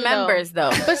another If she thing, remembers,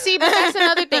 though. But see, but that's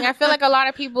another thing. I feel like a lot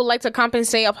of people like to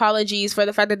compensate apologies for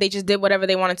the fact that they just did whatever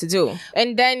they wanted to do.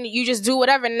 And then you just do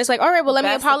whatever, and it's like, all right, well, let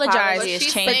me Best apologize. apology is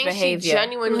She's change saying behavior. She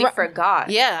genuinely forgot.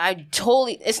 Yeah, I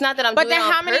totally. It's not that I'm. But doing then it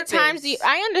on how many purpose. times do you,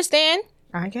 I understand.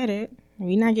 I get it.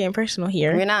 We're not getting personal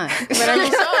here. We're not. But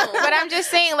I'm just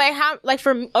saying, like, how, like,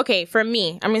 for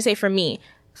me, I'm gonna say for me,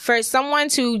 for someone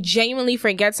to genuinely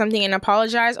forget something and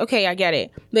apologize, okay, I get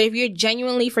it. But if you're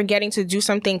genuinely forgetting to do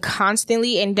something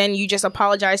constantly and then you just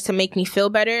apologize to make me feel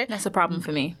better, That's a problem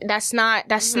for me. that's not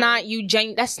that's not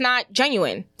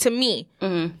genuine to me. You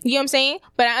know what I'm saying?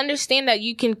 But I understand that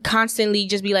you can constantly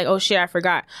just be like, oh shit, I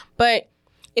forgot. But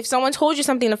if someone told you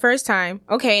something the first time,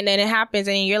 okay, and then it happens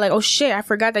and you're like, oh shit, I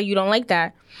forgot that you don't like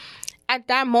that. At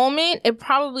that moment, it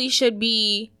probably should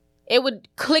be, it would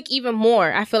click even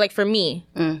more, I feel like, for me.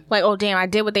 Like, oh damn, I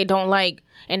did what they don't like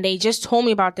and they just told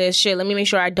me about this shit. Let me make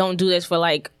sure I don't do this for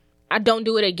like, I don't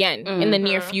do it again in the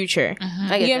near future. I You get know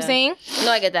what I'm that. saying?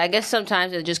 No, I get that. I guess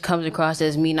sometimes it just comes across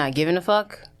as me not giving a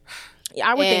fuck.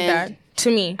 I would think And- that, to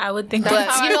me. I would think But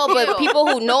that. you know, but people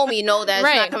who know me know that it's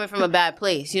Right. not coming from a bad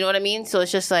place. You know what I mean? So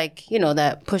it's just like, you know,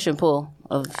 that push and pull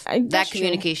of that that's true.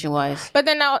 communication wise. But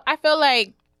then now I feel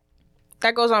like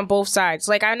that goes on both sides.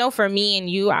 Like, I know for me and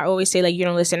you, I always say like, you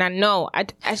don't listen. I know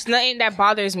it's nothing that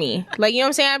bothers me. Like, you know what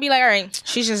I'm saying? I'd be like, all right,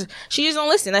 she just don't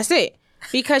listen. That's it.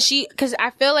 Because I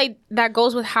feel like that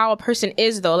goes with how a person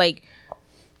is though. Like,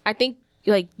 I think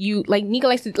like you, like Nika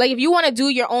likes to, like, if you want to do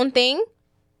your own thing,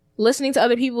 listening to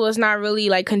other people is not really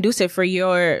like conducive for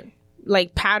your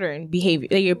like pattern behavior,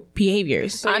 like, your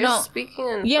behaviors. So I you're know. speaking You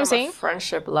know what I'm from a saying?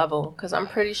 friendship level, because I'm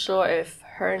pretty sure if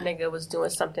her nigga was doing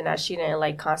something that she didn't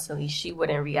like constantly, she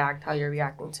wouldn't react how you're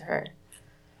reacting to her.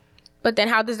 But then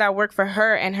how does that work for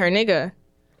her and her nigga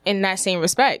in that same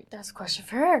respect? That's a question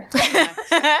for her.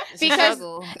 Because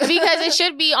it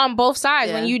should be on both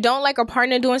sides. Yeah. When you don't like a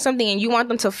partner doing something and you want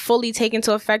them to fully take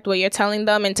into effect what you're telling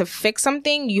them and to fix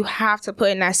something, you have to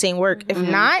put in that same work. If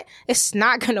not, it's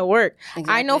not gonna work.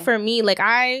 I know for me, like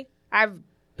I've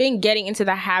been getting into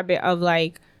the habit of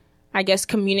like, I guess,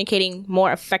 communicating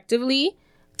more effectively,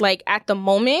 like at the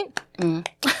moment,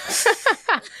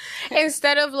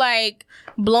 instead of like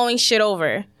blowing shit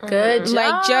over. Good job.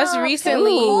 Like just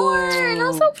recently.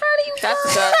 I'm so proud of you. That's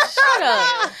good. Shut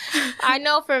up. I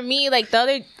know for me, like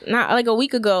not like a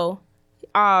week ago,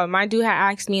 my dude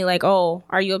had asked me like, "Oh,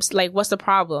 are you like, what's the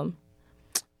problem?"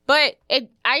 But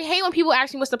I hate when people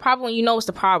ask me what's the problem when you know what's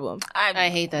the problem. I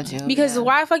hate that too. Because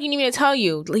why the fuck you need me to tell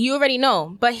you? Like, you already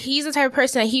know. But he's the type of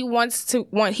person that he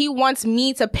wants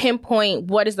me to pinpoint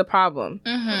what is the problem.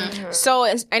 So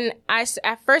and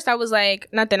at first I was like,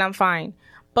 nothing, I'm fine.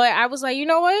 But I was like, you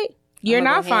know what? You're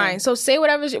not fine. So say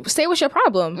what's your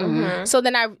problem. So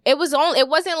then it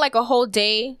wasn't like a whole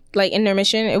day like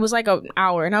intermission. It was like an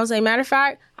hour, and I was like, matter of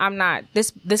fact, I'm not.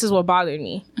 This is what bothered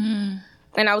me.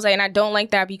 And I was like, and I don't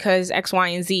like that because X, Y,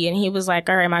 and Z. And he was like,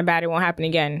 all right, my bad, it won't happen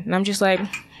again. And I'm just like,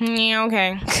 yeah,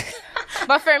 okay.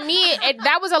 But for me,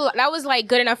 that was like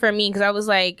good enough for me, because I was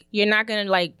like, you're not gonna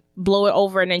like blow it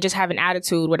over and then just have an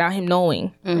attitude without him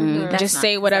knowing. Just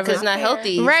say whatever. Because it's not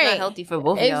healthy. Right. It's not healthy for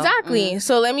both of y'all. Exactly.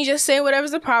 So let me just say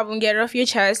whatever's the problem, get it off your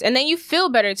chest, and then you feel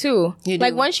better too. You do.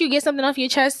 Like once you get something off your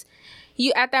chest,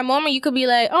 you at that moment you could be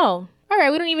like, oh, all right,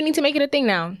 we don't even need to make it a thing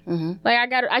now.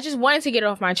 Like I just wanted to get it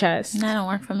off my chest. That don't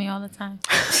work for me all the time.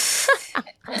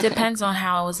 Depends on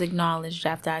how it was acknowledged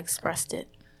after I expressed it.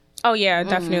 Oh yeah,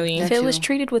 definitely. If it was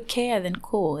treated with care, then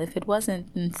cool. If it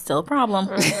wasn't, then still a problem.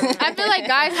 I feel like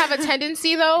guys have a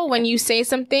tendency though, when you say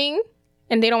something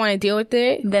and they don't want to deal with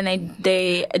it, then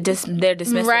they're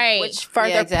dismissive, right? Which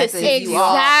further exactly. pisses you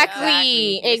off.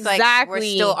 It's like, we're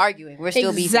still arguing. We're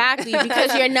still beefing. Exactly,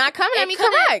 because you're not coming at me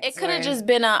correct. It could have just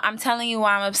been I'm telling you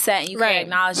why I'm upset, and you can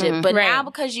acknowledge it. But now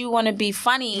because you want to be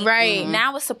funny,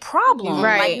 now it's a problem.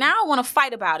 Right. Like now I want to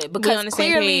fight about it because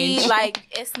clearly, like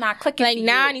it's not clicking. Like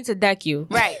now I need to deck you.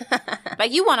 Right.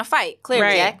 Like you want to fight, clearly.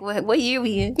 Right. Jack, what year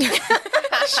we in?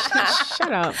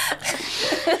 Shut up.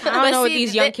 I don't know what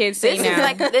these young kids say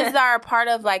now. These are part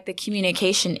of like the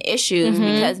communication issues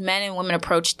because men and women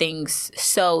approach things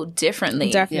so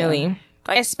differently. Definitely. Yeah.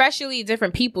 Like, especially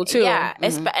different people too. Yeah,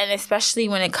 and especially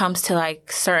when it comes to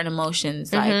like certain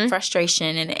emotions like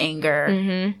frustration and anger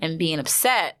and being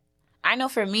upset. I know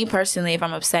for me personally, if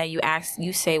I'm upset,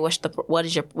 you say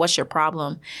what's your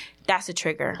problem? That's a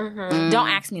trigger. Don't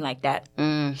ask me like that.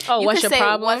 Oh, what's your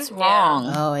problem? What's wrong?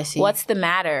 Yeah. Oh, I see. What's the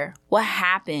matter? What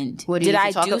happened? Did I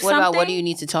do something? What about what do you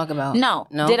need to talk about? No.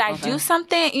 Did I do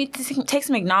something? You take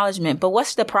some acknowledgement. But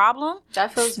what's the problem?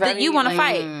 That feels very... That you want to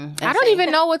fight. I don't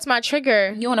even know what's my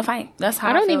trigger. You want to fight. That's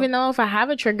how I don't feel. even know if I have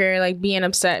a trigger, like being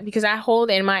upset, because I hold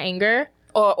in my anger.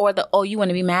 Or you want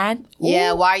to be mad?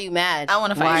 Yeah, why are you mad? I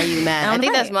want to fight. Why are you mad? I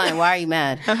think that's mine. Why are you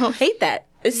mad? I don't hate that.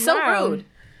 It's so rude.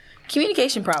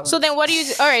 Communication problem. So then what do you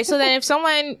do? All right, so then if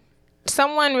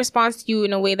someone responds to you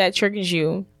in a way that triggers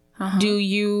you, do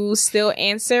you still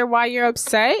answer why you're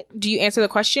upset? Do you answer the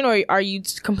question, or are you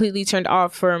completely turned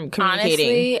off from communicating?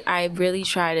 Honestly, I really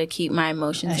try to keep my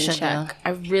emotions in check.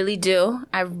 I really do.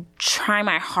 I try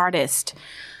my hardest.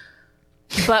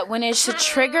 But when it's a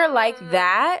trigger like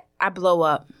that, I blow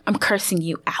up. I'm cursing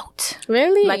you out.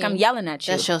 Really? Like I'm yelling at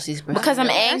you. That's Chelsea's person. Because I'm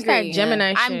angry. That's that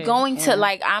Gemini shit. I'm going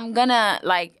to I'm gonna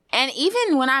and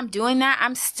even when I'm doing that,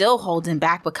 I'm still holding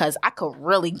back because I could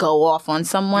really go off on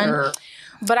someone.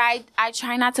 But I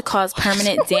try not to cause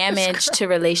permanent damage to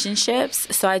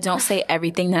relationships, so I don't say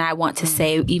everything that I want to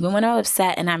say, even when I'm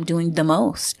upset and I'm doing the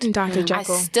most. Dr.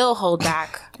 Jekyll. I still hold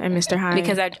back. And Mr. Hyde.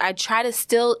 Because I try to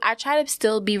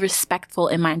still be respectful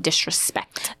in my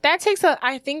disrespect.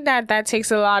 I think that takes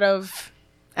a lot of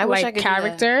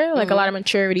character, like a lot of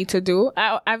maturity to do.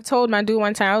 I've told my dude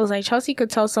one time, I was like, Chelsea could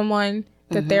tell someone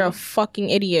that they're a fucking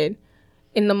idiot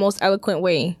in the most eloquent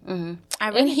way.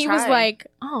 And he was like,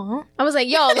 oh. I was like,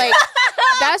 yo, like,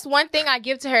 that's one thing I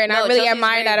give to her, and I really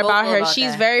admire that about her.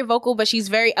 She's very vocal, but she's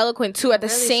very eloquent too at the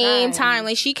same time.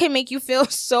 Like, she can make you feel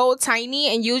so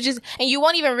tiny, and you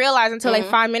won't even realize until like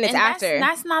 5 minutes after.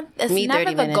 That's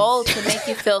never the goal to make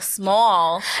you feel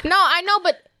small. No, I know,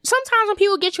 but sometimes when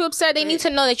people get you upset, they need to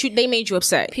know that they made you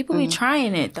upset. People be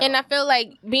trying it, though. And I feel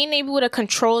like being able to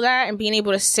control that and being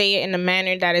able to say it in a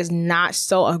manner that is not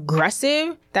so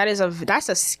aggressive, that's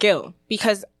a skill.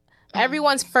 Because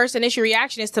everyone's first initial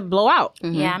reaction is to blow out.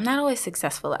 Yeah, I'm not always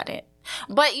successful at it.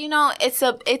 But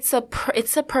it's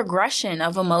a progression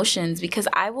of emotions because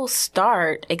I will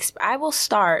start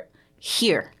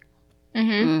here.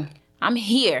 I'm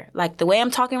here. Like the way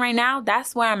I'm talking right now,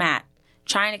 that's where I'm at.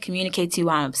 Trying to communicate to you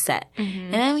why I'm upset.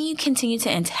 And then when you continue to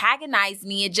antagonize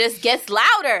me, it just gets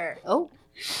louder. Oh.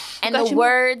 And the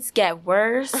words get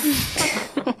worse.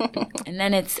 And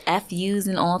then it's FUs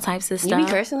and all types of stuff. You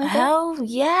be cursing like that? Hell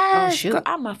yes. Oh, shoot. Girl,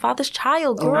 I'm my father's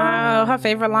child, girl. Wow, her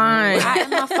favorite line. I am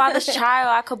my father's child.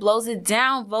 I could blows it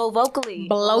down vocally.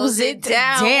 Blows it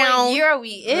down. What year are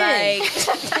we in? Like,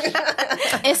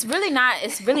 it's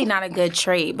really not a good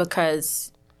trait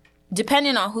because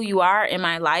depending on who you are in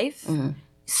my life,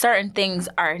 certain things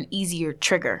are an easier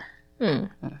trigger.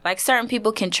 Like certain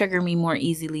people can trigger me more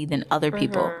easily than other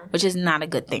people, which is not a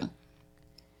good thing.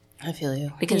 I feel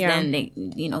you. Because then they,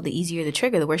 the easier the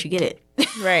trigger, the worse you get it.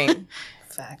 Right.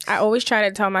 Facts. I always try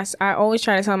to tell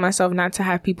myself not to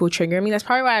have people trigger me. That's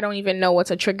probably why I don't even know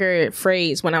what's a trigger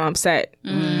phrase when I'm upset.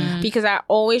 Because I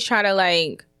always try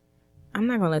to I'm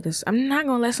not gonna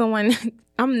let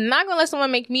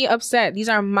someone make me upset. These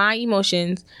are my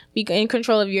emotions. Be in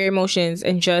control of your emotions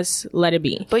and just let it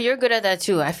be. But you're good at that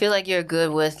too. I feel like you're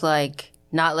good with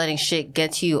not letting shit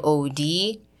get to you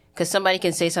OD. Because somebody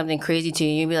can say something crazy to you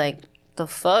and you'll be like, the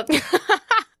fuck?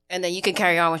 And then you can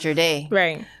carry on with your day.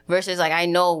 Right. Versus I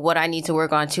know what I need to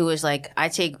work on too is I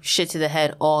take shit to the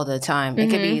head all the time. It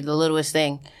could be the littlest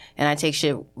thing. And I take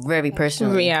shit very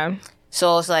personally. Yeah.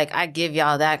 So it's I give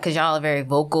y'all that because y'all are very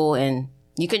vocal and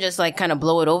you can just kind of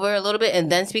blow it over a little bit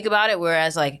and then speak about it.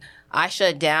 Whereas I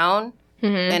shut down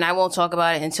and I won't talk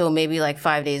about it until maybe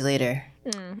 5 days later.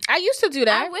 I used to do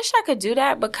that. I wish I could do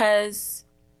that because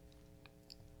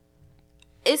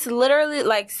it's literally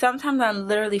sometimes I'm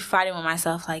literally fighting with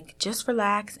myself. Just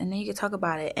relax and then you can talk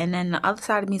about it. And then the other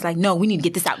side of me is no, we need to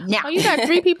get this out now. Oh, you got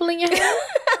 3 people in your head?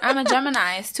 I'm a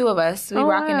Gemini. It's 2 of us. We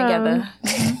rocking together.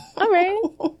 All right.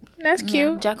 That's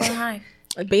cute. Jekyll and Hyde.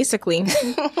 Basically.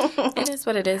 It is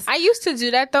what it is. I used to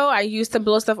do that though. I used to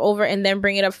blow stuff over and then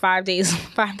bring it up 5 days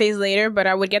later, but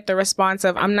I would get the response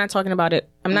of, I'm not talking about it.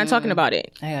 I'm not talking about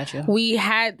it. I got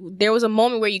you. There was a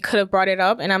moment where you could have brought it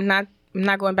up, and I'm not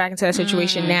going back into that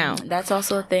situation now. That's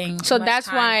also a thing. So that's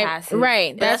why, passes.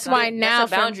 right. That's why now.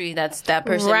 That's a boundary that's that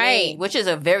person Right. made, which is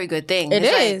a very good thing. It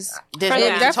It's is. Like, there's For no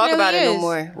them. need to talk about it no Definitely is.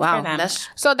 more. Wow. them.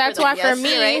 So that's why for Yes,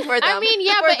 me, right? For I them. mean,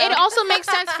 yeah, For but them. it also makes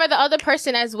sense for the other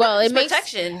person as well. It's It makes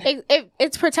protection.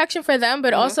 It's protection for them,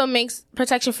 but also makes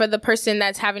protection for the person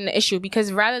that's having the issue,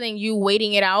 because rather than you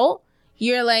waiting it out,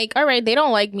 you're like, all right, they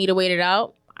don't like me to wait it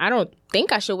out. I don't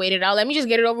think I should wait it out. Let me just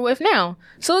get it over with now.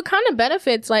 So it kind of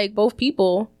benefits like both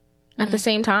people at the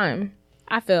same time,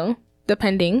 I feel,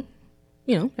 depending.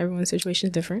 Everyone's situation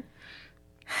is different.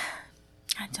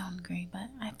 I don't agree, but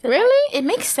I feel Really? like it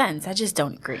makes sense. I just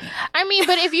don't agree. I mean,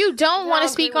 but if you don't want to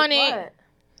speak on it,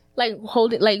 like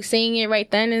hold it, like saying it right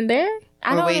then and there.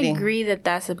 I Or don't waiting. agree that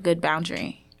that's a good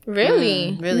boundary.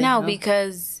 Really? Really? No,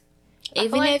 because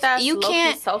even like if that's you low-key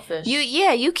can't, selfish.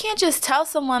 you can't just tell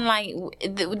someone like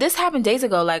this happened days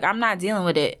ago. Like, I'm not dealing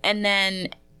with it, and then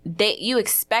you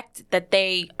expect that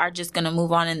they are just gonna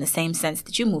move on in the same sense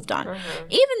that you moved on,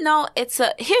 even though this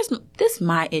is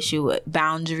my issue with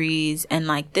boundaries and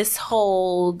like this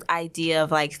whole idea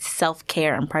of like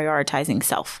self-care and prioritizing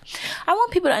self. I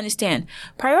want people to understand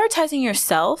prioritizing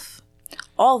yourself,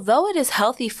 although it is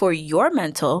healthy for your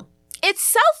mental, it's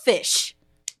selfish.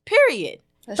 Period.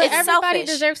 But It's everybody selfish.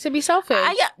 deserves to be selfish.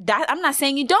 I'm not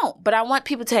saying you don't, but I want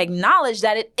people to acknowledge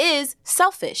that it is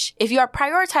selfish. If you are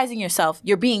prioritizing yourself,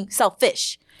 you're being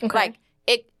selfish. Okay.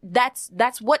 Like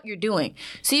that's what you're doing.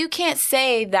 So you can't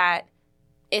say that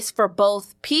it's for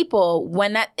both people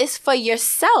when that is for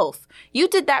yourself. You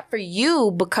did that for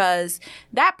you because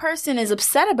that person is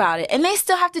upset about it, and they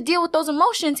still have to deal with those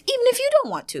emotions even if you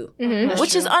don't want to,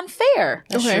 which is unfair.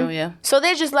 That's true, yeah. So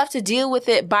they're just left to deal with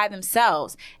it by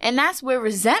themselves. And that's where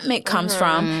resentment comes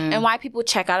from, and why people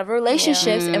check out of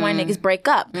relationships and why niggas break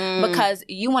up. Because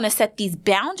you want to set these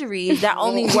boundaries that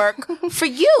only work for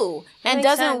you and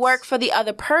doesn't sense. work for the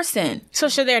other person. So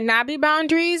should there not be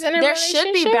boundaries in a There relationship?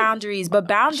 should be boundaries, but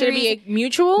boundaries Should it be a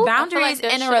mutual? boundaries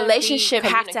there in a shouldn't be relationship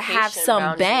have to have communication some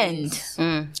boundaries.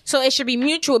 bend. So it should be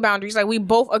mutual boundaries. Like we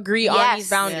both agree on these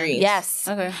boundaries. Yes.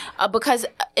 Okay. Because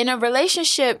in a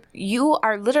relationship, you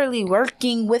are literally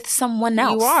working with someone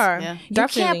else. You are. Yeah. You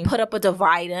Definitely. can't put up a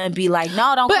divider and be like,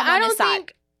 no, don't But come I on don't this side.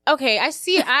 think. Okay, I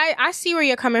see. I see where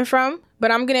you're coming from,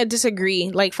 but I'm gonna disagree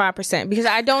like 5% because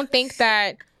I don't think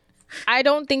that.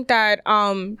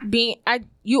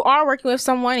 You are working with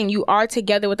someone and you are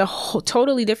together with a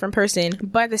totally different person,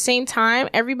 but at the same time,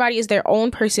 everybody is their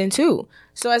own person too.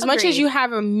 So as much as Agreed. you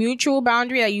have a mutual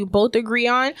boundary that you both agree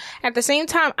on, at the same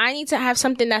time, I need to have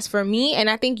something that's for me, and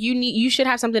I think you should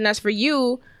have something that's for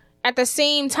you. At the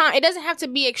same time, it doesn't have to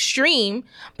be extreme,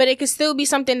 but it could still be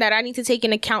something that I need to take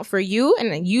into account for you,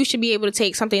 and then you should be able to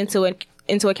take something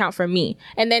into account for me,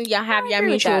 and then y'all have your agree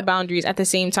with mutual that. boundaries at the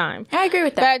same time. I agree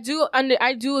with But that.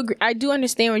 I do agree. I do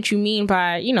understand what you mean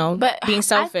by being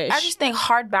selfish. I just think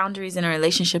hard boundaries in a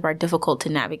relationship are difficult to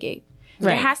navigate. There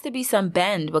Right. has to be some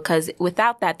bend because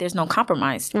without that, there's no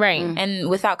compromise. Right. And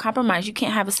without compromise, you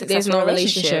can't have a successful There's no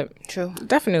relationship. relationship. True.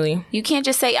 Definitely. You can't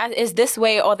just say it's this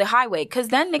way or the highway because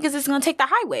then niggas is gonna take the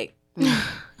highway.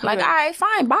 Like, all right,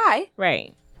 fine, bye.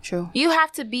 Right. True. You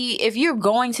have to be, if you're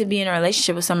going to be in a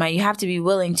relationship with somebody, you have to be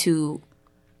willing to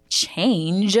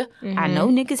change. I know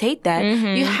niggas hate that.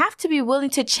 You have to be willing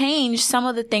to change some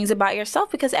of the things about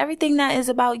yourself because everything that is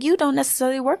about you don't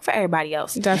necessarily work for everybody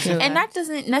else. Definitely. And that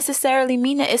doesn't necessarily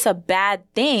mean that it's a bad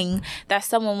thing that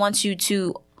someone wants you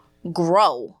to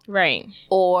grow Right.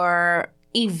 or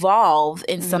evolve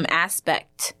in some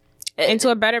aspect. Into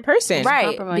a better person.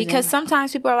 Right. compromising. Because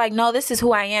sometimes people are like, no, this is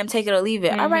who I am. Take it or leave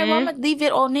it. All right, well, I'm going to leave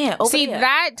it on there. Over See, there.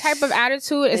 that type of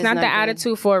attitude is not not the good.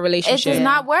 attitude for a It relationship. does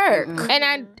not work.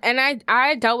 And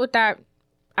I dealt with that.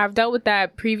 I've dealt with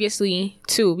that previously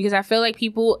too, because I feel like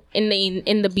people in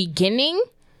the beginning,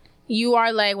 you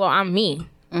are like, well, I'm me.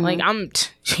 Like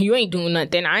you ain't doing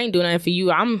nothing. I ain't doing nothing for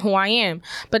you. I'm who I am.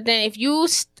 But then if you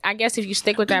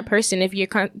stick with that person, if you're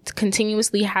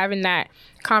continuously having that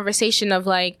conversation of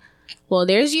like, well,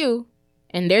 there's you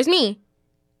and there's me,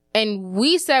 and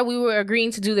we said we were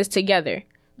agreeing to do this together.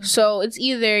 So it's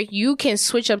either you can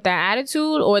switch up that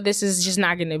attitude or this is just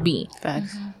not going to be.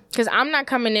 Facts. Because I'm not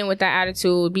coming in with that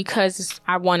attitude because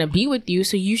I want to be with you.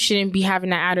 So you shouldn't be having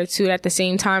that attitude at the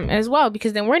same time as well,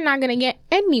 because then we're not going to get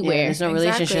anywhere. Yeah, there's no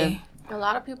relationship. A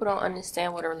lot of people don't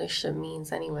understand what a relationship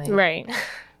means anyway. Right.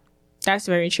 That's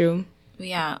very true.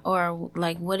 Yeah. Or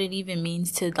like what it even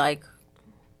means to like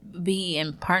be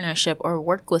in partnership or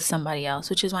work with somebody else,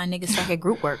 which is why niggas suck at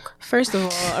group work. First of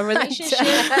all, a relationship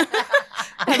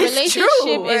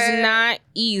is not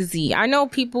easy. I know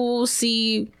people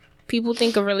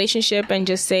think of relationship and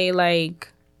just say like,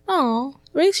 oh,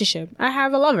 relationship, I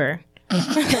have a lover.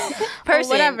 Or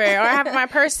whatever, or I have my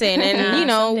person, and you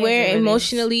know, we're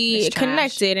emotionally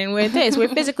connected, and we're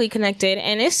physically connected,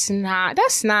 and that's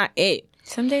not it.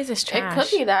 Some days it's trash. It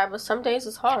could be that, but some days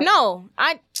it's hard. No,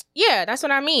 that's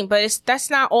what I mean, but that's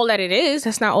not all that it is.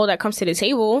 That's not all that comes to the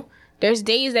table. There's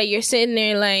days that you're sitting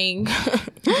there like,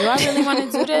 do I really want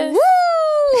to do this? Woo!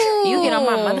 You get on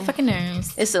my motherfucking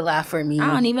nerves. It's a laugh for me. I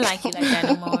don't even like you like that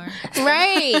anymore.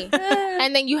 Right.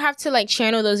 And then you have to like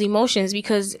channel those emotions,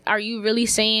 because are you really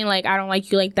saying like, I don't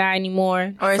like you like that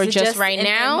anymore, or for is it just right in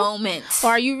now? that moment? Or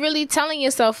are you really telling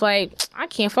yourself like, I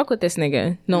can't fuck with this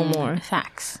nigga no more?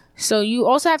 Facts. So you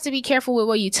also have to be careful with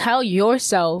what you tell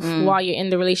yourself while you're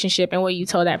in the relationship and what you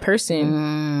tell that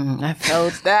person. I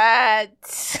felt that.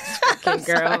 Fucking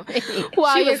girl.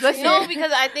 While She you're was listening. No,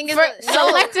 because I think it's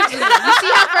selectively. You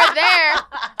see how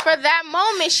for that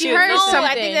moment she heard something.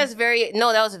 I think that's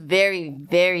that was very,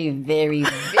 very, very,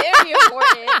 very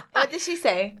important. What did she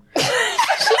say?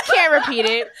 She can't repeat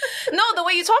it. No, the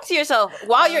way you talk to yourself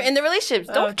while you're in the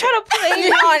relationship. Don't try to play me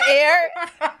on air.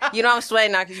 You know I'm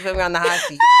sweating now because you put me on the hot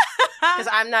seat. Because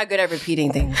I'm not good at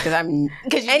repeating things. Because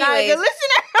you're not a good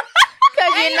listener.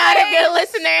 Because you're not a good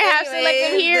listener and have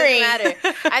selective hearing. Doesn't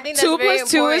matter. I think that's 2 very +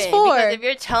 2 is important. 4. Because if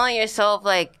you're telling yourself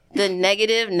like the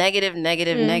negative, your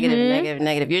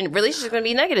relationship's gonna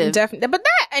be negative. Definitely. But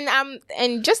that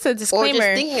and just a disclaimer. Or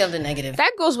just thinking of the negative.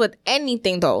 That goes with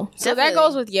anything though. So that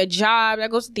goes with your job, that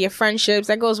goes with your friendships,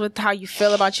 that goes with how you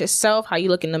feel about yourself, how you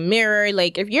look in the mirror.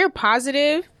 Like if you're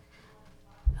positive,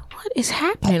 what is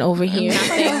happening over here?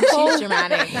 She's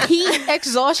dramatic. Heat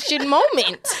exhaustion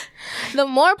moment. The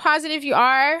more positive you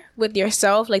are with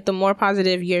yourself, like the more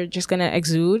positive you're just gonna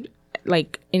exude,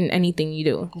 like in anything you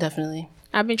do. Definitely.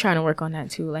 I've been trying to work on that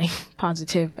too, like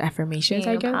positive affirmations,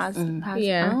 I guess. Positive.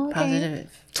 Yeah. Oh, okay.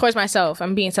 Positive. Towards myself.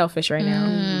 I'm being selfish right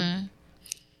now.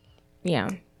 Yeah.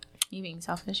 You being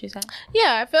selfish, you said?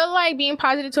 Yeah, I feel like being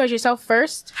positive towards yourself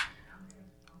first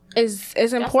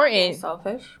is important.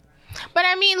 Selfish. But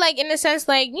I mean, like, in the sense,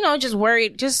 like, you know, just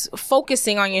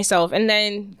focusing on yourself. And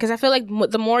then, because I feel like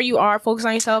the more you are focused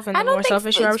on yourself and the more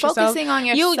selfish you are with yourself, focusing on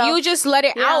yourself, you just let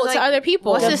it out like, to other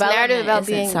people. What's this narrative about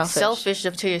isn't being selfish. selfish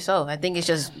to yourself? I think it's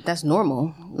just, that's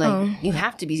normal. Like, you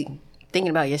have to be thinking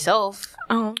about yourself.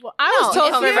 Oh, well, I was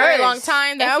told for a very long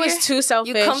time that I was you're- too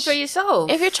selfish. You come for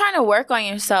yourself. If you're trying to work on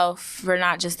yourself for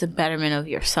not just the betterment of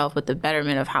yourself, but the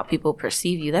betterment of how people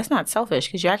perceive you, that's not selfish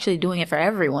because you're actually doing it for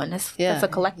everyone. That's a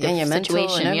collective and your mental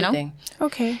situation, and you know? everything.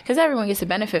 Okay. Because everyone gets to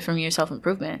benefit from your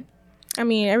self-improvement. I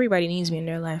mean, everybody needs me in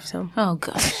their life, so. Oh,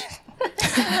 gosh.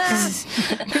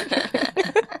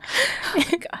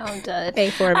 I'm done.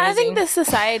 A4 I think the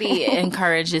society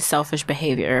encourages selfish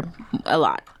behavior a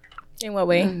lot. In what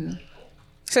way?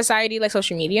 Society, like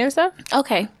social media and stuff?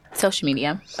 Okay. Social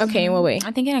media. Okay, in what way?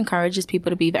 I think it encourages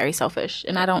people to be very selfish,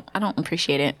 and I don't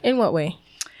appreciate it. In what way?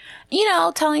 You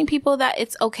know, telling people that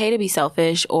it's okay to be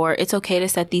selfish, or it's okay to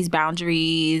set these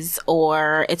boundaries,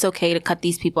 or it's okay to cut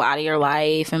these people out of your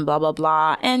life, and blah, blah,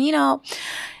 blah. And, you know,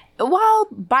 while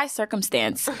by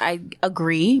circumstance, I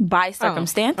agree, by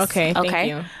circumstance. Okay, thank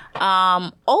you.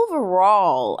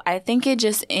 Overall, I think it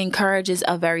just encourages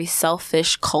a very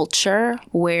selfish culture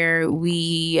where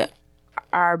we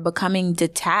are becoming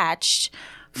detached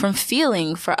from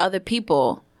feeling for other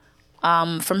people.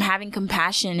 From having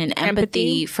compassion and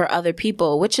empathy for other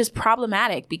people, which is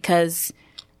problematic because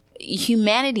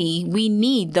humanity, we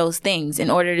need those things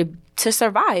in order to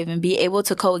survive and be able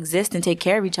to coexist and take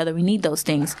care of each other. We need those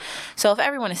things. So if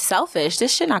everyone is selfish,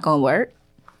 this shit not gonna work.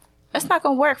 That's not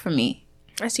gonna work for me.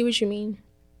 I see what you mean.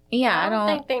 Yeah, I don't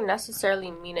think they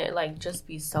necessarily mean it like just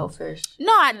be selfish.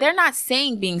 No, they're not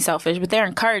saying being selfish, but they're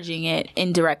encouraging it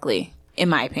indirectly, in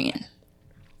my opinion.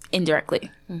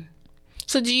 Indirectly.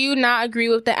 So do you not agree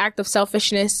with the act of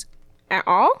selfishness at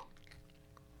all?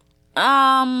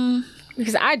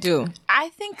 Because I do. I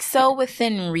think so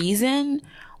within reason,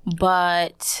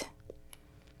 but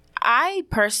I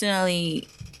personally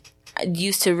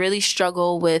used to really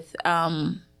struggle with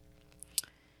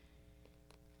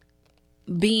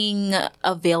being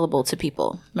available to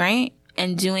people, right?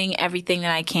 And doing everything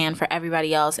that I can for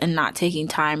everybody else and not taking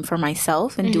time for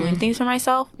myself and doing things for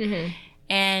myself.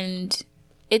 And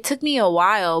it took me a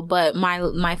while, but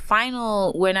my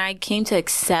final, when I came to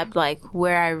accept, like,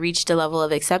 where I reached a level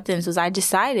of acceptance was I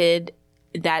decided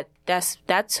that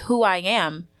that's who I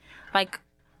am. Like,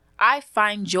 I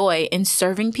find joy in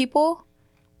serving people,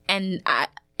 and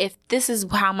if this is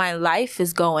how my life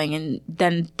is going, and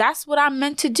then that's what I'm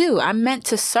meant to do. I'm meant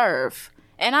to serve.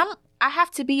 And I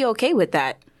have to be okay with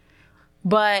that.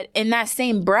 But in that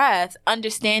same breath,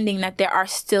 understanding that there are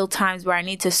still times where I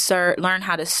need to learn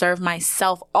how to serve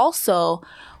myself also,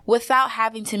 without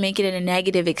having to make it a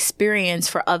negative experience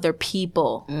for other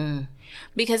people.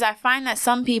 Because I find that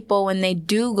some people, when they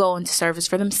do go into service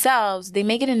for themselves, they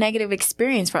make it a negative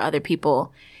experience for other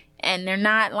people. And they're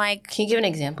not like... Can you give an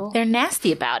example? They're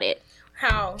nasty about it.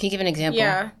 How? Can you give an example?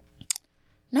 Yeah.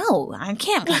 No, I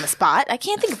can't on the spot. I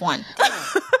can't think of one.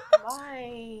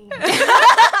 Why?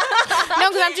 No,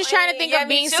 because I'm just trying to think yeah, of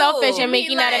me being too. selfish and Me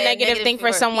making that a like negative thing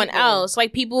for someone people. else.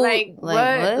 Like people... Like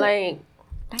what?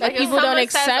 Like people if don't someone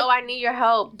accept... says, "Oh, I need your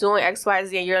help doing X, Y,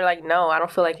 Z," and you're like, "No, I don't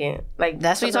feel like it." Like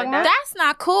That's what you're talking like about? That's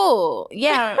not cool.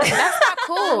 Yeah, that's not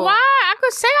cool. Why? I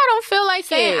could say I don't feel like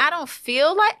Saying it. I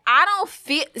don't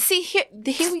feel. See,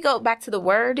 here we go back to the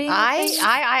wording.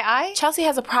 I. Chelsea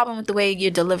has a problem with the way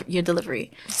you deliver your delivery.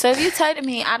 So if you tell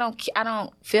me I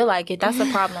don't feel like it, that's a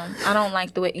problem. I don't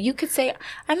like the way you could say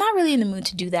I'm not really in the mood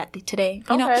to do that today.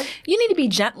 You know, you need to be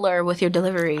gentler with your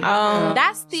delivery.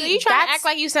 That's the. So you trying to act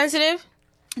like you sensitive?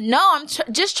 No, I'm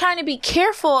just trying to be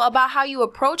careful about how you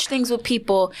approach things with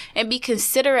people and be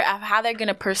considerate of how they're going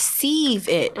to perceive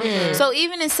it. So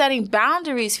even in setting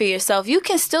boundaries for yourself, you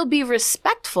can still be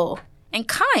respectful and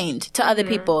kind to other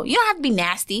people. You don't have to be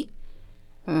nasty.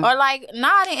 Or like, nah,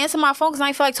 I didn't answer my phone because I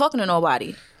didn't feel like talking to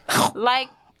nobody. Like,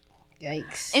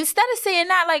 Yikes. instead of saying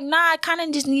that, like, nah, I kind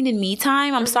of just needed me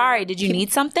time. I'm sorry. Did you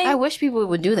need something? I wish people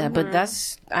would do that, but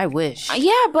I wish.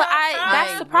 Yeah, but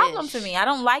that's the problem for me. I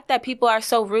don't like that people are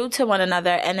so rude to one another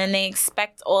and then they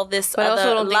expect all this But I other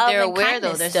also don't think love they're and aware,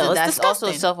 kindness though. still. It's That's also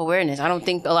disgusting. self-awareness. I don't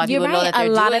think a lot of You're people know right. that they're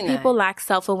A lot of doing people that. lack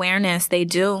self-awareness. They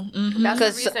do. Mm-hmm. that's a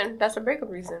 'Cause- reason. That's a breakup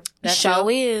reason. That's Show true.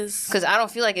 is. Because I don't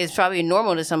feel like it's probably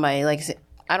normal to somebody. Like,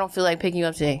 I don't feel like picking you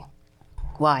up today.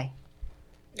 Why?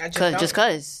 Just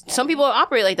because. Some people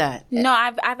operate like that. No,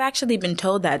 I've actually been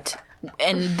told that,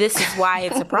 and this is why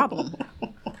it's a problem.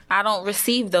 I don't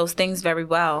receive those things very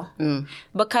well.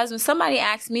 Because when somebody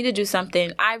asks me to do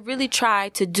something, I really try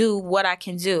to do what I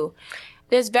can do.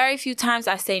 There's very few times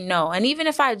I say no. And even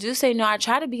if I do say no, I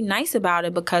try to be nice about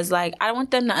it because, like, I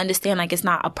want them to understand, like, it's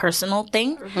not a personal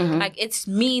thing. Like, it's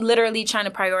me literally trying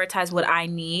to prioritize what I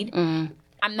need.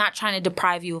 I'm not trying to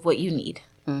deprive you of what you need.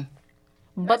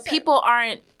 But people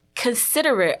aren't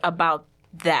considerate about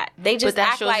that. They just But that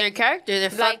act shows like their character. They're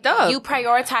like fucked up. you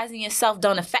prioritizing yourself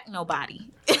don't affect nobody.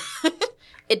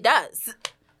 It does.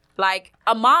 Like,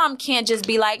 a mom can't just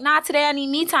be like, nah, today I need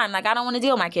me time. Like, I don't want to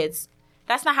deal with my kids.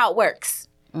 That's not how it works.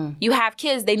 You have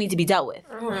kids, they need to be dealt with.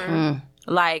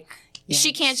 Like,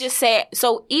 she can't just say,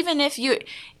 so even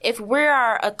if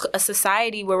we're a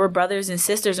society where we're brothers and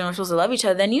sisters and we're supposed to love each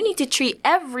other, then you need to treat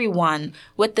everyone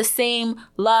with the same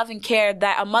love and care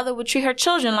that a mother would treat her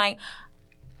children. Like,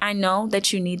 I know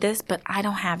that you need this, but I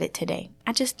don't have it today.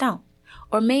 I just don't.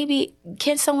 Or maybe,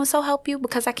 can someone so help you?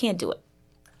 Because I can't do it.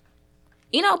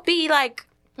 You know, be like,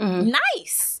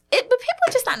 nice. But people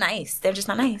are just not nice. They're just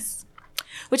not nice.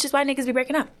 Which is why niggas be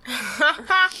breaking up.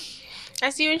 I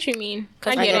see what you mean.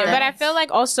 I I get get it. that. But I feel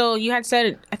like also you had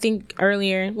said, I think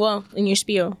earlier, well, in your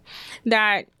spiel,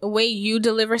 that the way you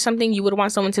deliver something, you would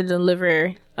want someone to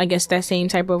deliver, I guess, that same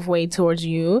type of way towards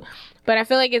you. But I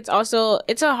feel like it's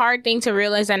a hard thing to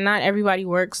realize that not everybody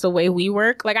works the way we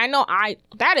work. Like, I know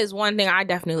that is one thing I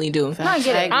definitely do. I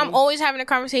get it. I'm always having a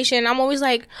conversation. I'm always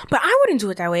like, but I wouldn't do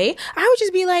it that way. I would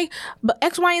just be like, but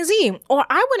X, Y, and Z. Or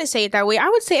I wouldn't say it that way. I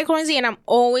would say X, Y, and Z. And I'm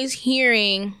always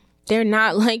hearing they're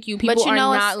not like you. People are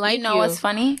not like you. You know what's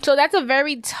funny? So that's a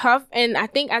very tough, and I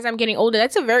think as I'm getting older,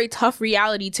 that's a very tough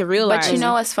reality to realize. But you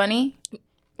know what's funny?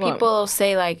 What? People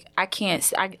say, like, I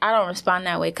don't respond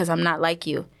that way because I'm not like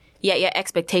you. Yet your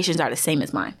expectations are the same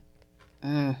as mine.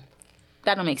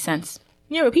 That don't make sense.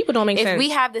 Yeah, but people don't make If sense.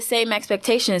 we have the same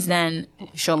expectations, then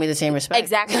Show me the same respect.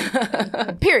 exactly.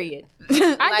 Period.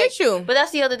 I get you. But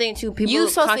that's the other thing, too. People You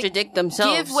supposed to contradict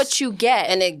themselves. Give what you get.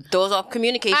 And it throws off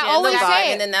communication I and the always vibe, say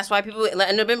it. and then that's why people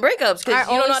end up in breakups I because you don't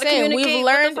know how always to say communicate.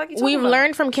 What the fuck you talking we've about?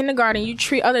 learned from kindergarten. You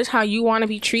treat others how you want to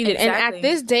be treated, and Exactly. at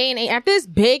this day and at this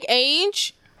big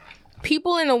age,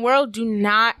 people in the world do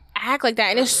not act like that,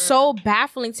 and it's so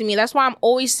baffling to me. That's why I'm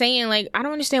always saying, like, I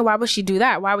don't understand, why would she do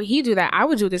that? Why would he do that? I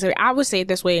would do this way. I would say it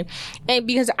this way, and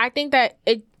because I think that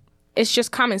it's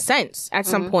just common sense at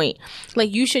some point.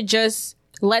 Like, you should just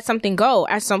let something go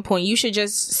at some point. You should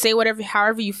just say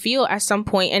however you feel at some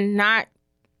point, and not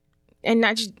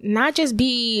just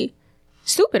be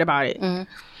stupid about it.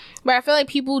 But I feel like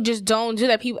people just don't do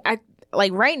that.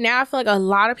 Like right now, I feel like a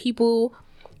lot of people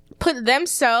put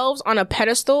themselves on a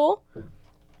pedestal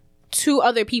to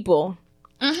other people.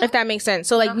 If that makes sense.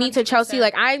 So like 100%. Me to Chelsea,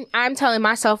 like I'm telling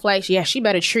myself like, yeah, she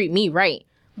better treat me right.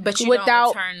 But you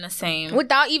don't return the same.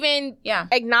 Without even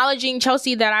acknowledging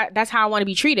Chelsea that that's how I want to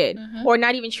be treated. Or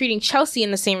not even treating Chelsea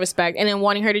in the same respect and then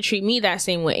wanting her to treat me that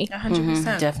same way.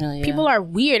 100%. Definitely. Yeah. People are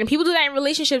weird. And people do that in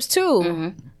relationships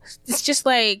too. It's just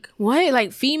like, what?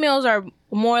 Like females are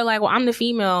more like, well, I'm the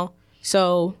female.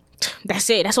 So that's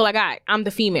it. That's all I got. I'm the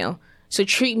female. So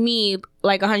treat me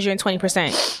like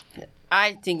 120%.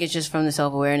 I think it's just from the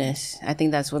self-awareness. I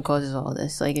think that's what causes all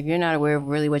this. Like, if you're not aware of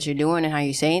really what you're doing and how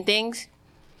you're saying things,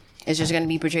 it's just going to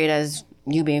be portrayed as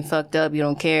you being fucked up, you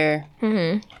don't care.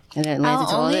 And then it lands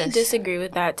into all this. I'll only disagree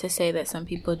with that to say that some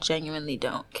people genuinely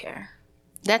don't care.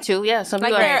 That too, yeah. Some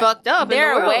people are fucked up.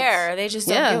 They're aware. They just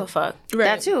don't give a fuck. Right.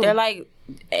 That too. They're like,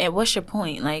 what's your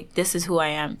point? Like, this is who I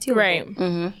am. Right.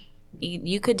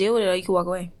 You could deal with it or you could walk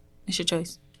away. It's your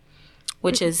choice.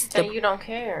 Which is you don't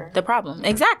care. The problem.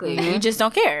 Exactly. You just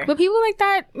don't care. But people like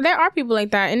that, there are people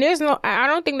like that. And I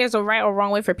don't think there's a right or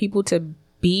wrong way for people to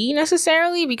be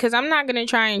necessarily, because I'm not going to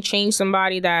try and change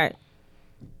somebody that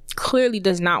clearly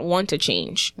does not want to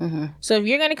change. So if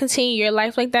you're going to continue your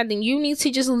life like that, then you need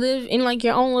to just live in like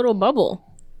your own little bubble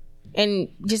and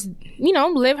just,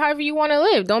 live however you want to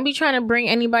live. Don't be trying to bring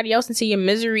anybody else into your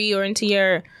misery or into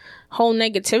your whole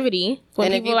negativity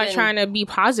when people are trying to be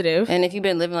positive. And if you've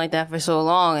been living like that for so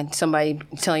long and somebody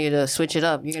telling you to switch it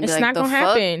up, you're going to be like, it's not going to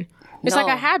happen. It's like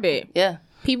a habit. Yeah.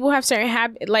 People have certain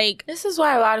habits. Like, this is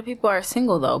why a lot of people are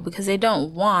single, though, because they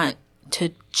don't want to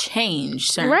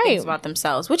change certain things about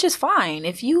themselves, which is fine.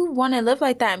 If you want to live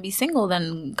like that and be single,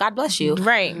 then God bless you.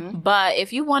 Right. But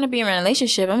if you want to be in a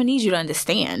relationship, I'm going to need you to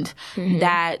understand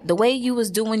that the way you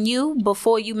was doing you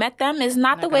before you met them is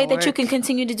not the way that you can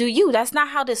continue to do you. That's not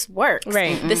how this works.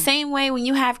 Right. The same way when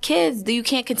you have kids, you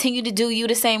can't continue to do you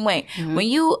the same way. When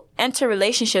you enter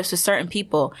relationships with certain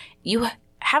people, you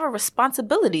have a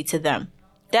responsibility to them.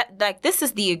 That, like, this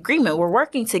is the agreement. We're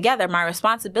working together. My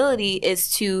responsibility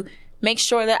is to make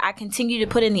sure that I continue to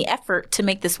put in the effort to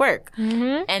make this work.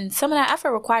 And some of that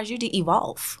effort requires you to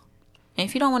evolve. And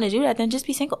if you don't want to do that, then just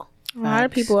be single. A lot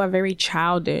of people are very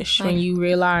childish when you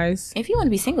realize. If you want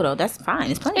to be single, though, that's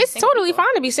fine. It's totally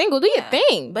fine to be single. Do your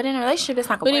thing. But in a relationship, it's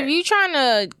not going to work. But if you trying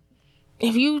to,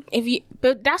 if you,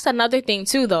 but that's another thing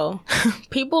too, though.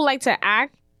 People like to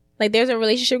act like there's a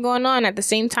relationship going on at the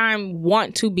same time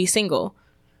want to be single.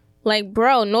 Like,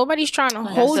 bro, nobody's trying to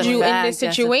hold you in this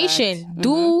situation.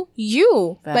 Do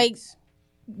you. Facts. Like,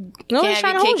 nobody's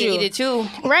trying to hold you. Eat it too.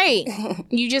 Right.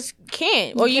 You just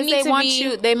can't. Or you need to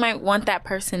be. They might want that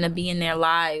person to be in their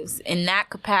lives in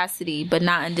that capacity, but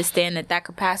not understand that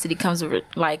capacity comes with,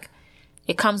 like,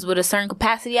 it comes with a certain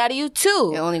capacity out of you,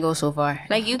 too. It only goes so far.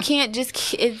 Like, you can't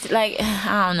just, it's like,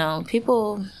 I don't know.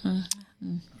 People.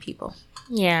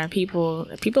 Yeah, people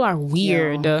are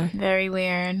weird. Very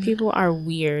weird. People are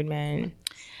weird, man.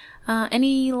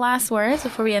 Any last words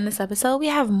before we end this episode? We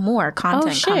have more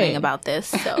content coming about this,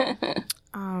 so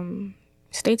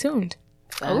stay tuned.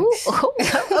 Oh,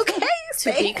 okay.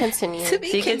 To be continued. To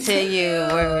be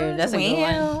continued. Word. That's a good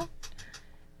one. All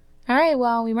right,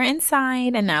 well, we were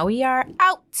inside and now we are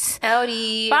out.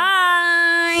 Howdy.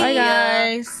 Bye. Bye,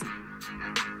 guys.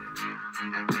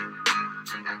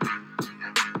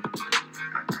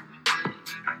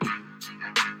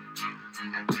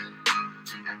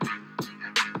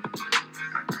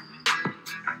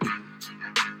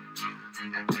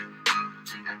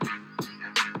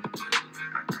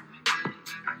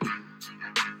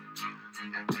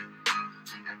 Thank you.